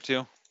game real quick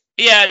too?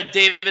 Yeah,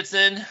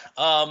 Davidson.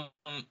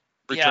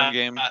 Return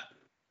game.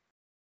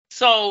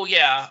 So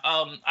yeah,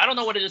 I don't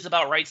know what it is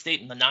about Wright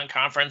State in the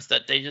non-conference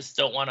that they just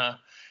don't want to.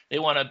 They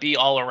want to be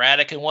all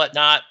erratic and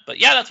whatnot. But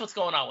yeah, that's what's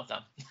going on with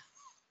them.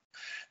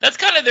 That's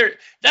kind of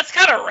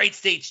Wright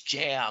State's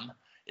jam,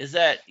 is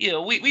that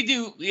we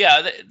do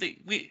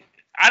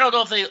I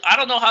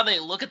don't know how they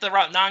look at the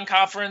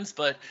non-conference,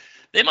 but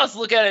they must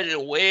look at it in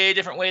a way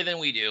different way than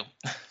we do.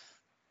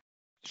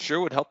 Sure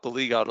would help the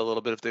league out a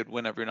little bit if they'd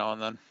win every now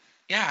and then.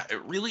 Yeah,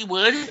 it really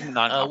would.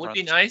 Would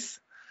be nice.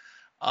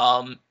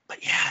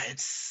 But yeah,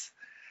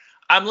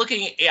 I'm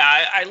looking.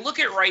 Yeah, I look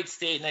at Wright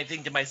State and I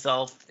think to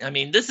myself, I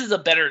mean, this is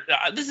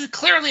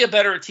clearly a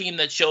better team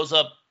that shows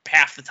up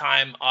half the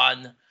time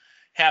on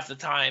half the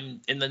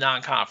time in the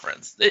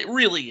non-conference. It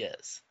really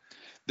is.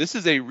 This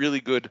is a really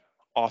good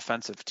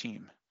offensive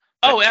team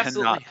that Oh,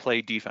 absolutely. cannot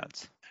play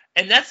defense.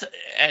 And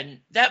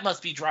that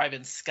must be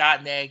driving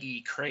Scott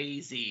Nagy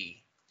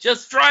crazy.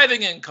 Just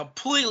driving him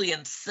completely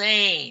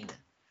insane.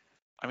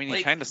 I mean,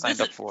 he kind of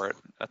signed up for it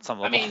at some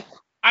level. I mean,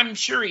 I'm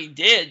sure he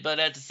did, but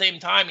at the same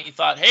time, he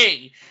thought,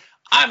 hey,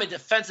 I'm a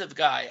defensive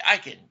guy. I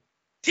can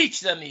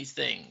teach them these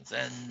things.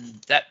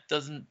 And that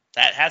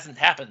hasn't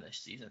happened this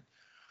season.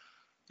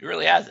 It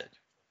really hasn't.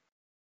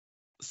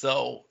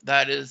 So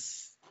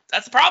that's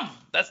a problem.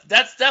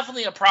 That's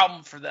definitely a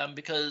problem for them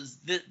because,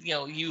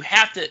 you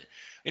have to,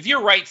 if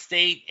you're Wright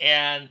State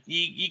and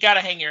you got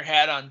to hang your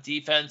hat on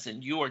defense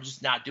and you are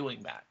just not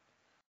doing that.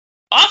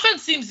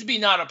 Offense seems to be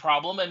not a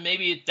problem, and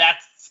maybe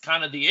that's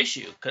kind of the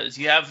issue because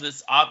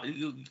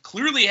you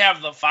clearly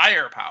have the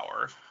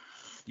firepower.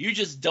 You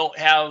just don't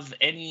have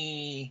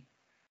any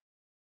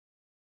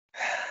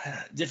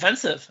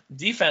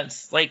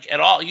defense like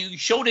at all. You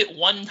showed it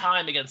one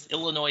time against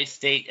Illinois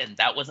State, and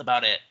that was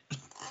about it. I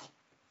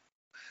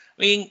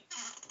mean,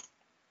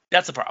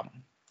 that's a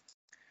problem.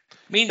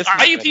 I mean,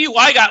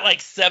 IUPUI got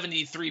like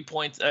 73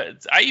 points.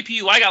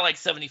 IUPUI got like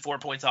 74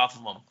 points off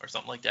of them or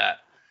something like that.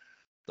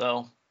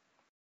 So,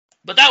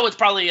 but that was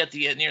probably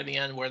near the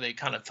end where they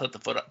kind of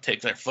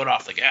take their foot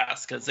off the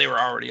gas because they were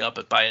already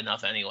up by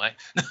enough anyway.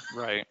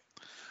 Right.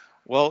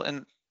 Well,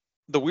 and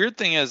the weird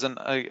thing is,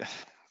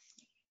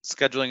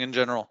 scheduling in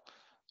general,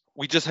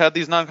 we just had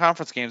these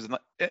non-conference games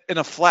in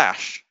a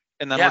flash,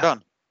 and then we're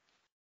done.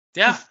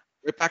 Yeah.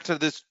 Right back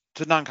to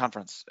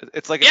non-conference.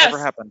 It's like it never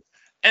happened.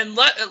 And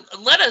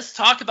let us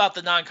talk about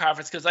the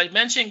non-conference because I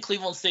mentioned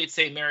Cleveland State,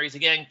 St. Mary's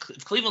again.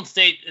 Cleveland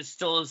State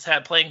still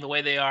playing the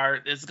way they are.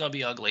 It's going to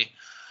be ugly,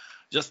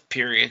 just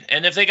period.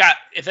 And if they got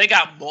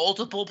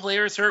multiple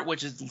players hurt,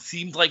 which it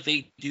seems like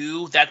they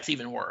do, that's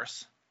even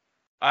worse.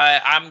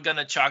 I'm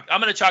gonna chalk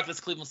this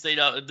Cleveland State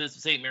this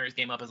St. Mary's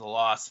game up as a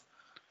loss.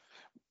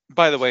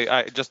 By the way,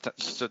 I just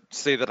to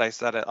say that I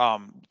said it.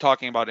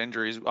 Talking about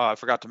injuries, I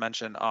forgot to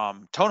mention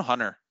Tone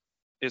Hunter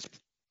is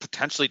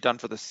potentially done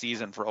for the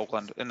season for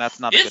Oakland, and that's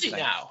not a good thing. Is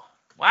he now?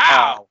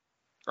 Wow.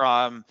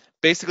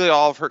 Basically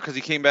all of her because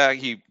he came back,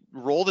 he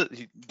rolled it,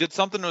 he did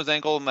something to his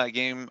ankle in that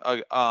game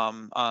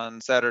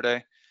on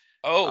Saturday.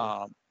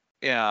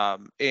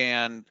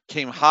 And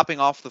came hopping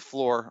off the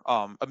floor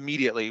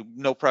immediately,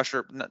 no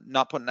pressure,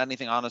 not putting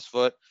anything on his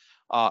foot.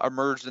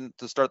 Emerged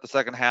to start the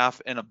second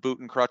half in a boot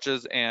and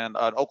crutches, and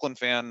an Oakland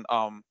fan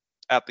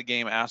at the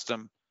game asked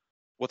him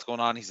what's going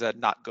on. He said,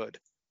 "Not good."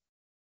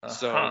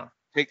 So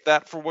take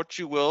that for what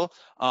you will.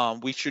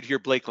 We should hear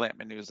Blake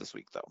Lampman news this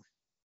week, though.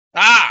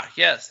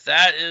 Yes,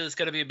 that is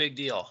going to be a big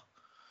deal.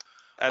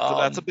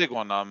 That's a big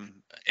one.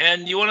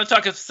 And you want to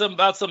talk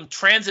about some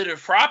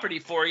transitive property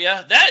for you?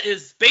 That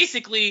is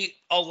basically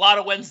a lot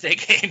of Wednesday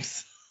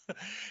games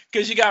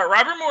because you got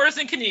Robert Morris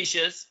and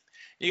Canisius,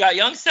 you got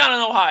Youngstown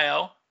in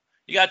Ohio,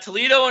 you got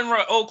Toledo and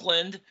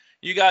Oakland,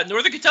 you got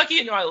Northern Kentucky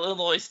and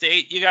Illinois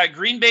State, you got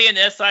Green Bay and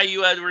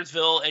SIU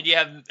Edwardsville, and you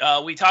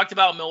have we talked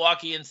about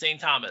Milwaukee and St.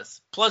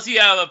 Thomas. Plus you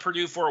have a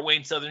Purdue Fort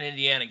Wayne Southern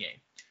Indiana game.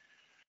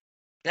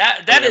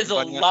 That is a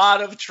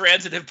lot of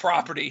transitive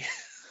property.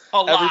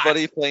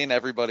 Everybody playing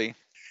everybody.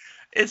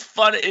 It's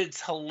fun.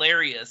 It's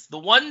hilarious. The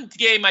one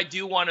game I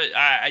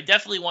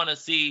definitely want to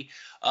see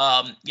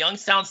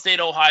Youngstown State,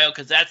 Ohio,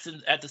 because that's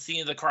at the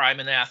scene of the crime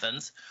in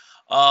Athens.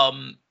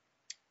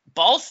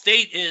 Ball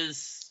State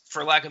is,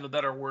 for lack of a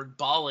better word,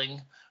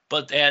 balling,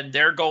 and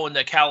they're going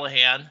to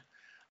Callahan.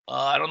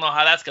 I don't know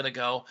how that's going to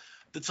go.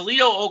 The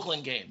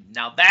Toledo-Oakland game.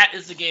 Now, that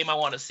is the game I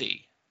want to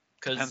see.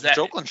 Because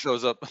Oakland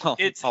shows up, all of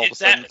a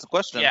sudden it's a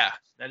question. Yeah,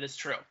 that is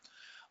true.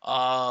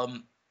 Also,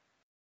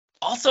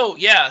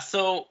 yeah,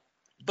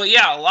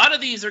 a lot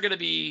of these are going to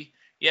be,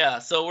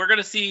 so we're going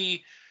to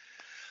see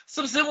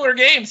some similar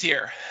games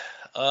here.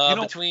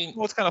 Between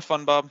what's kind of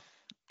fun, Bob?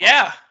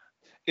 Yeah.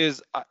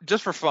 Is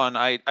just for fun,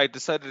 I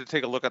decided to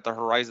take a look at the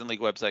Horizon League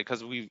website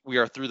because we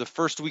are through the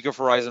first week of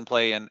Horizon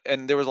play, and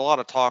there was a lot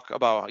of talk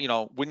about,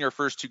 win your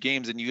first two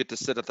games and you get to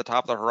sit at the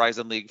top of the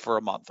Horizon League for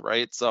a month,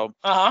 right? So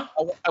I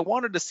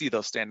wanted to see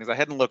those standings. I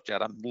hadn't looked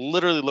yet. I'm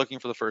literally looking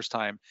for the first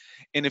time.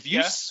 And if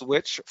you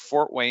switch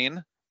Fort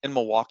Wayne and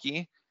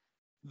Milwaukee,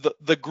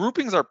 the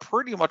groupings are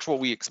pretty much what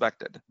we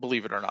expected,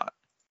 believe it or not.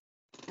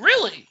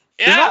 Really?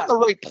 Yeah. They're not in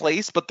the right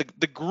place, but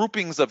the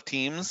groupings of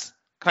teams,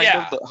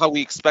 how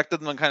we expected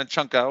them to kind of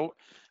chunk out.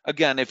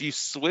 Again, if you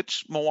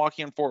switch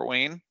Milwaukee and Fort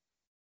Wayne,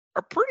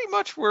 are pretty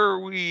much where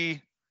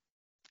we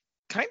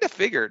kind of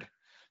figured.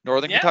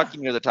 Northern Kentucky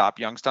near the top,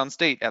 Youngstown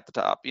State at the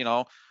top,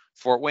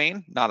 Fort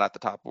Wayne not at the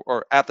top,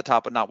 or at the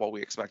top, but not what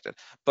we expected.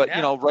 But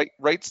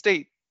Wright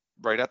State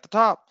right at the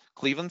top,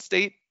 Cleveland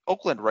State,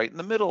 Oakland right in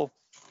the middle.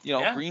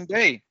 Green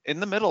Bay in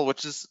the middle,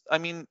 which is,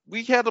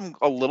 we had them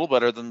a little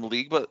better than the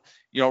league, but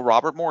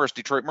Robert Morris,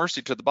 Detroit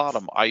Mercy to the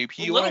bottom,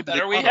 IUPUI a little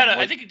better. We had,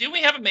 I think, didn't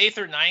we have them 8th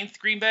or 9th,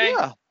 Green Bay?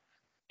 Yeah.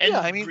 And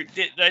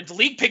the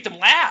league picked them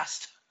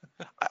last.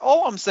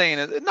 All I'm saying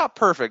is not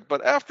perfect,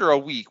 but after a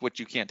week, which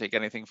you can't take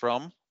anything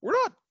from, we're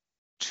not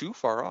too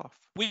far off.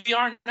 We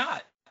are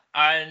not.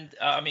 And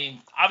I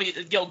mean,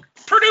 obviously,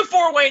 Purdue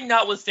 4-way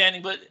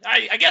notwithstanding, but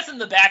I guess in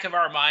the back of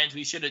our minds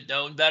we should have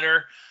known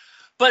better.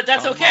 But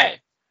that's okay.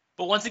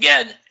 But once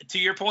again, to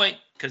your point,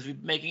 because we're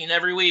making it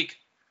every week,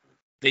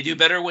 they do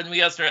better when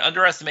we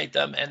underestimate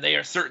them, and they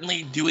are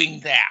certainly doing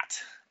that.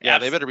 Yeah,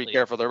 absolutely. They better be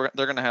careful. They're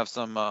going to have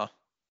some what's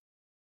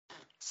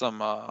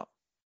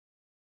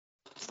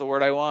the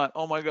word I want?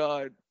 Oh my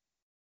God.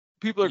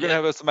 People are going to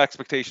have some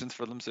expectations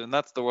for them soon.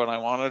 That's the one I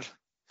wanted.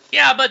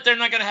 Yeah, but they're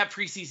not going to have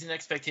preseason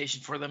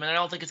expectation for them, and I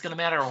don't think it's going to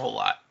matter a whole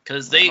lot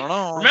because they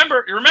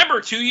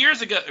remember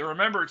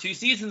 2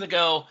 seasons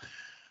ago,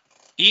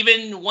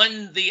 even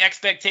when the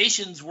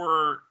expectations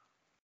were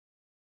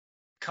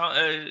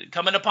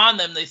coming upon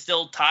them, they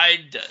still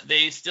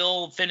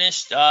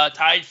finished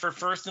tied for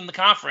first in the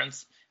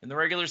conference in the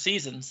regular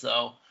season.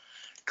 So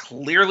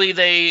clearly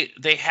they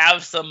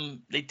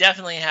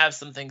definitely have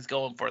some things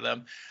going for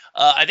them.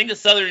 I think the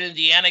Southern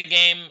Indiana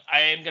game,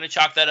 I am going to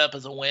chalk that up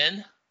as a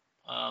win.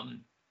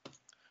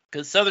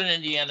 Because Southern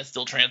Indiana is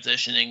still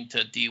transitioning to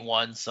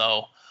D1.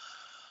 So,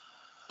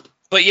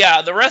 but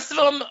yeah, the rest of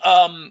them,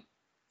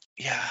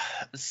 yeah.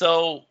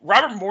 So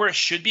Robert Morris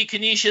should be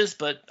Canisius,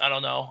 but I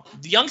don't know.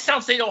 The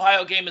Youngstown State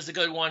Ohio game is a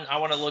good one. I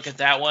want to look at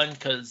that one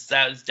because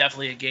that is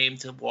definitely a game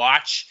to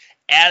watch,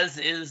 as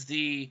is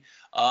the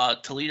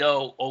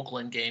Toledo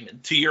Oakland game.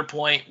 And to your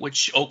point,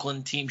 which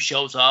Oakland team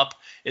shows up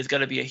is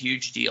going to be a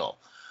huge deal.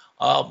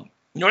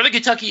 Northern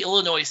Kentucky,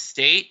 Illinois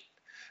State.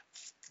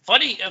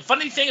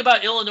 Funny thing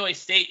about Illinois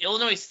State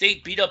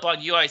beat up on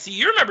UIC.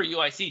 You remember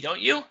UIC,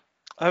 don't you?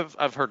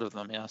 I've heard of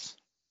them, yes.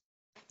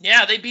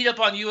 Yeah, they beat up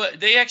on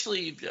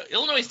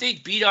Illinois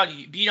State beat on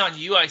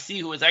UIC,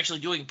 who was actually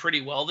doing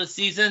pretty well this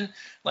season.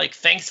 Like,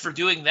 thanks for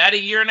doing that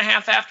a year and a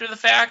half after the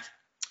fact.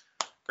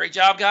 Great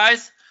job,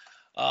 guys.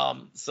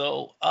 And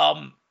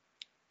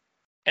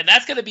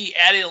that's going to be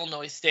at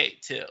Illinois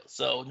State too.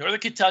 So Northern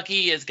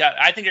Kentucky I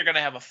think they're going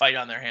to have a fight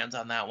on their hands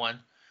on that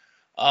one.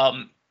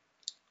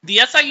 The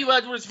SIU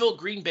Edwardsville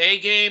Green Bay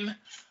game,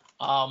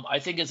 I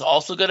think is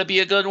also going to be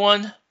a good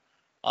one,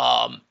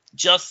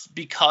 just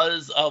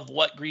because of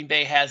what Green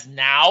Bay has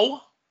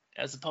now,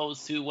 as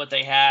opposed to what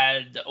they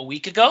had a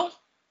week ago.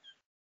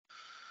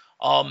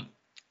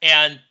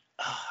 And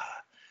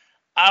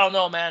I don't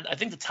know, man. I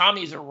think the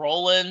Tommies are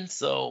rolling,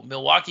 so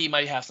Milwaukee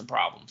might have some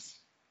problems,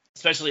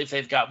 especially if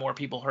they've got more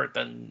people hurt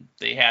than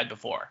they had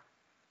before.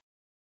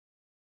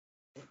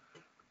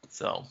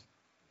 So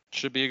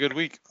should be a good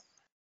week.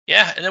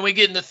 Yeah, and then we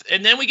get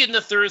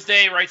into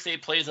Thursday. Wright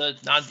State plays a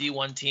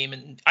non-D1 team,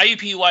 and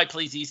IUPUI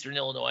plays Eastern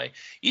Illinois.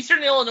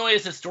 Eastern Illinois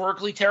is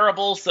historically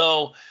terrible,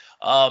 so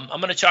I'm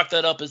going to chalk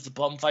that up as the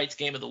bum fights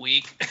game of the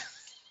week.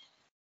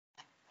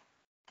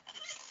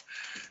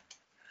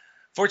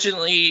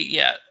 Fortunately,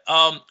 yeah.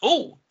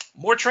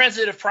 More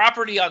transitive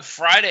property on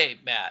Friday,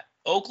 Matt.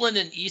 Oakland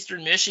and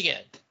Eastern Michigan.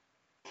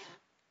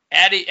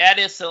 At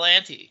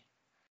Ypsilanti.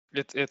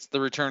 It's the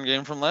return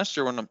game from last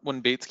year when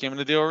Bates came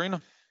into the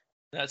arena.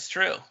 That's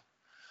true.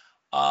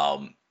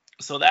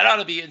 So that ought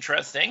to be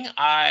interesting.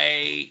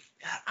 I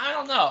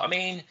don't know. I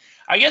mean,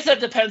 I guess that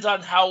depends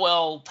on how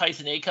well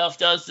Tyson Acuff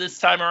does this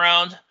time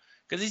around,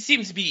 because he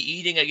seems to be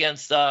eating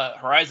against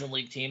Horizon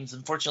League teams.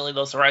 Unfortunately,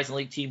 those Horizon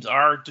League teams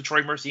are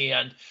Detroit Mercy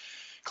and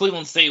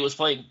Cleveland State was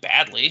playing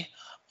badly.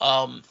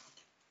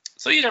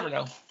 So you never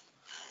know.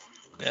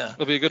 Yeah,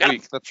 it'll be a good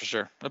week, that's for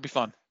sure. It'll be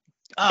fun.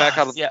 Back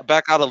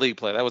out of league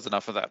play. That was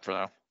enough of that for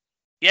now.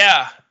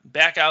 Yeah,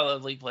 back out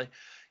of league play.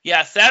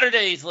 Yeah,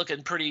 Saturday's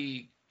looking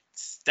pretty.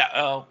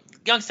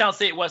 Youngstown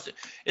State Western.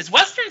 Is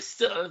Western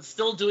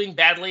still doing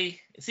badly?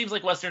 It seems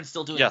like Western's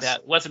still doing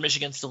bad. Western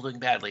Michigan's still doing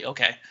badly.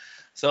 Okay,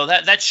 so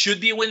that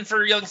should be a win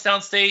for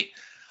Youngstown State.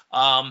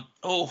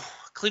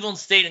 Cleveland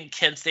State and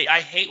Kent State.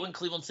 I hate when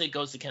Cleveland State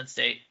goes to Kent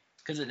State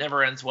because it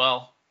never ends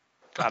well.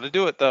 Got to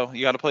do it though.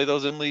 You got to play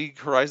those in league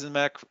Horizon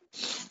MAC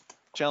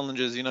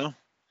challenges. You know.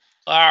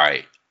 All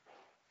right.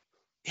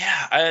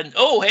 Yeah, and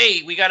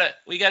we got a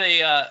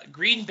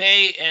Green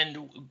Bay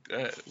and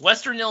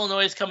Western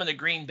Illinois is coming to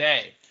Green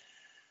Bay.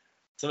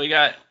 So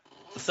I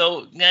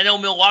know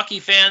Milwaukee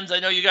fans.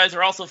 I know you guys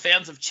are also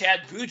fans of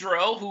Chad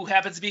Boudreaux, who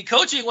happens to be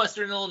coaching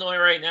Western Illinois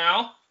right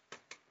now.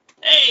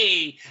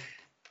 Hey,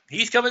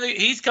 he's coming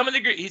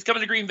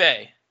to Green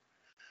Bay.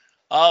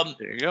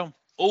 There you go.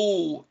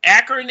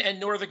 Akron and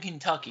Northern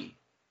Kentucky.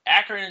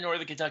 It's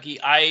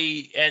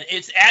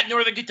at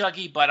Northern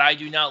Kentucky, but I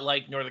do not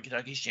like Northern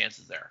Kentucky's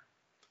chances there.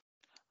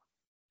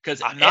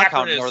 Because I'm not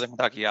counting Northern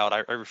Kentucky out.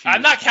 I refuse.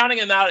 I'm not counting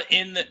them out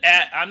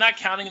I'm not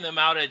counting them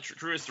out at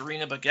Truist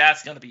Arena, but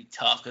that's going to be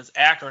tough because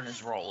Akron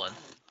is rolling.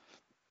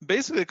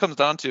 Basically, it comes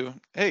down to,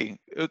 hey,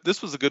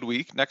 this was a good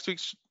week. Next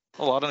week's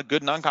a lot of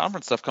good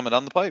non-conference stuff coming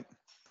down the pipe.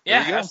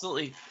 Yeah,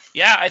 absolutely.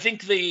 Yeah, I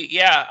think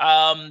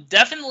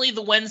definitely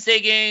the Wednesday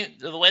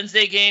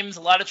games,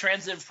 a lot of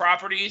transitive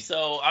property.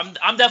 So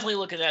I'm definitely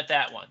looking at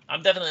that one.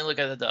 I'm definitely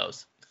looking at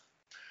those.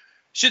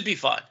 Should be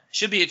fun.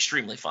 Should be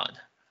extremely fun.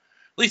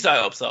 At least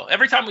I hope so.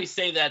 Every time we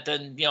say that,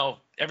 then,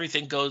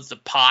 everything goes to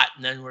pot,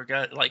 and then we're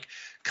going to,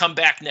 come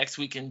back next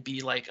week and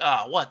be like,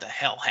 oh, what the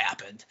hell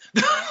happened?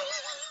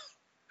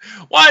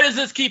 Why does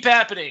this keep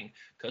happening?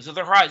 Because of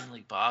the Horizon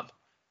League, Bob.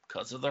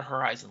 Because of the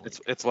Horizon League.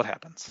 It's what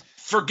happens.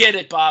 Forget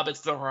it, Bob.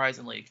 It's the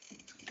Horizon League.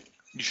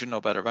 You should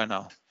know better by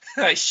now.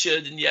 I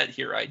should, and yet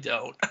here I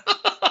don't.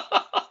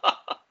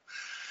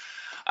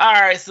 All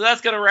right, so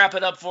that's gonna wrap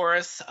it up for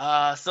us.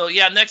 So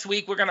yeah, next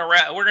week we're gonna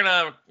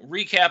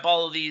recap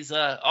all these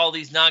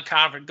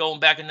non-conference, going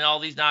back into all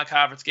these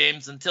non-conference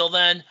games. Until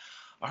then,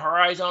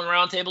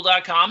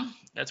 HorizonRoundtable.com.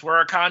 That's where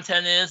our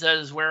content is. That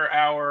is where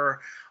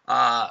our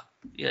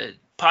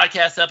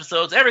podcast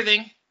episodes,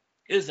 everything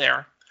is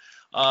there.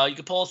 You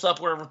can pull us up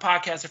wherever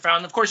podcasts are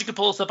found. Of course, you can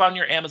pull us up on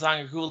your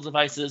Amazon or Google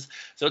devices.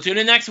 So tune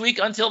in next week.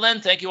 Until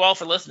then, thank you all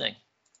for listening.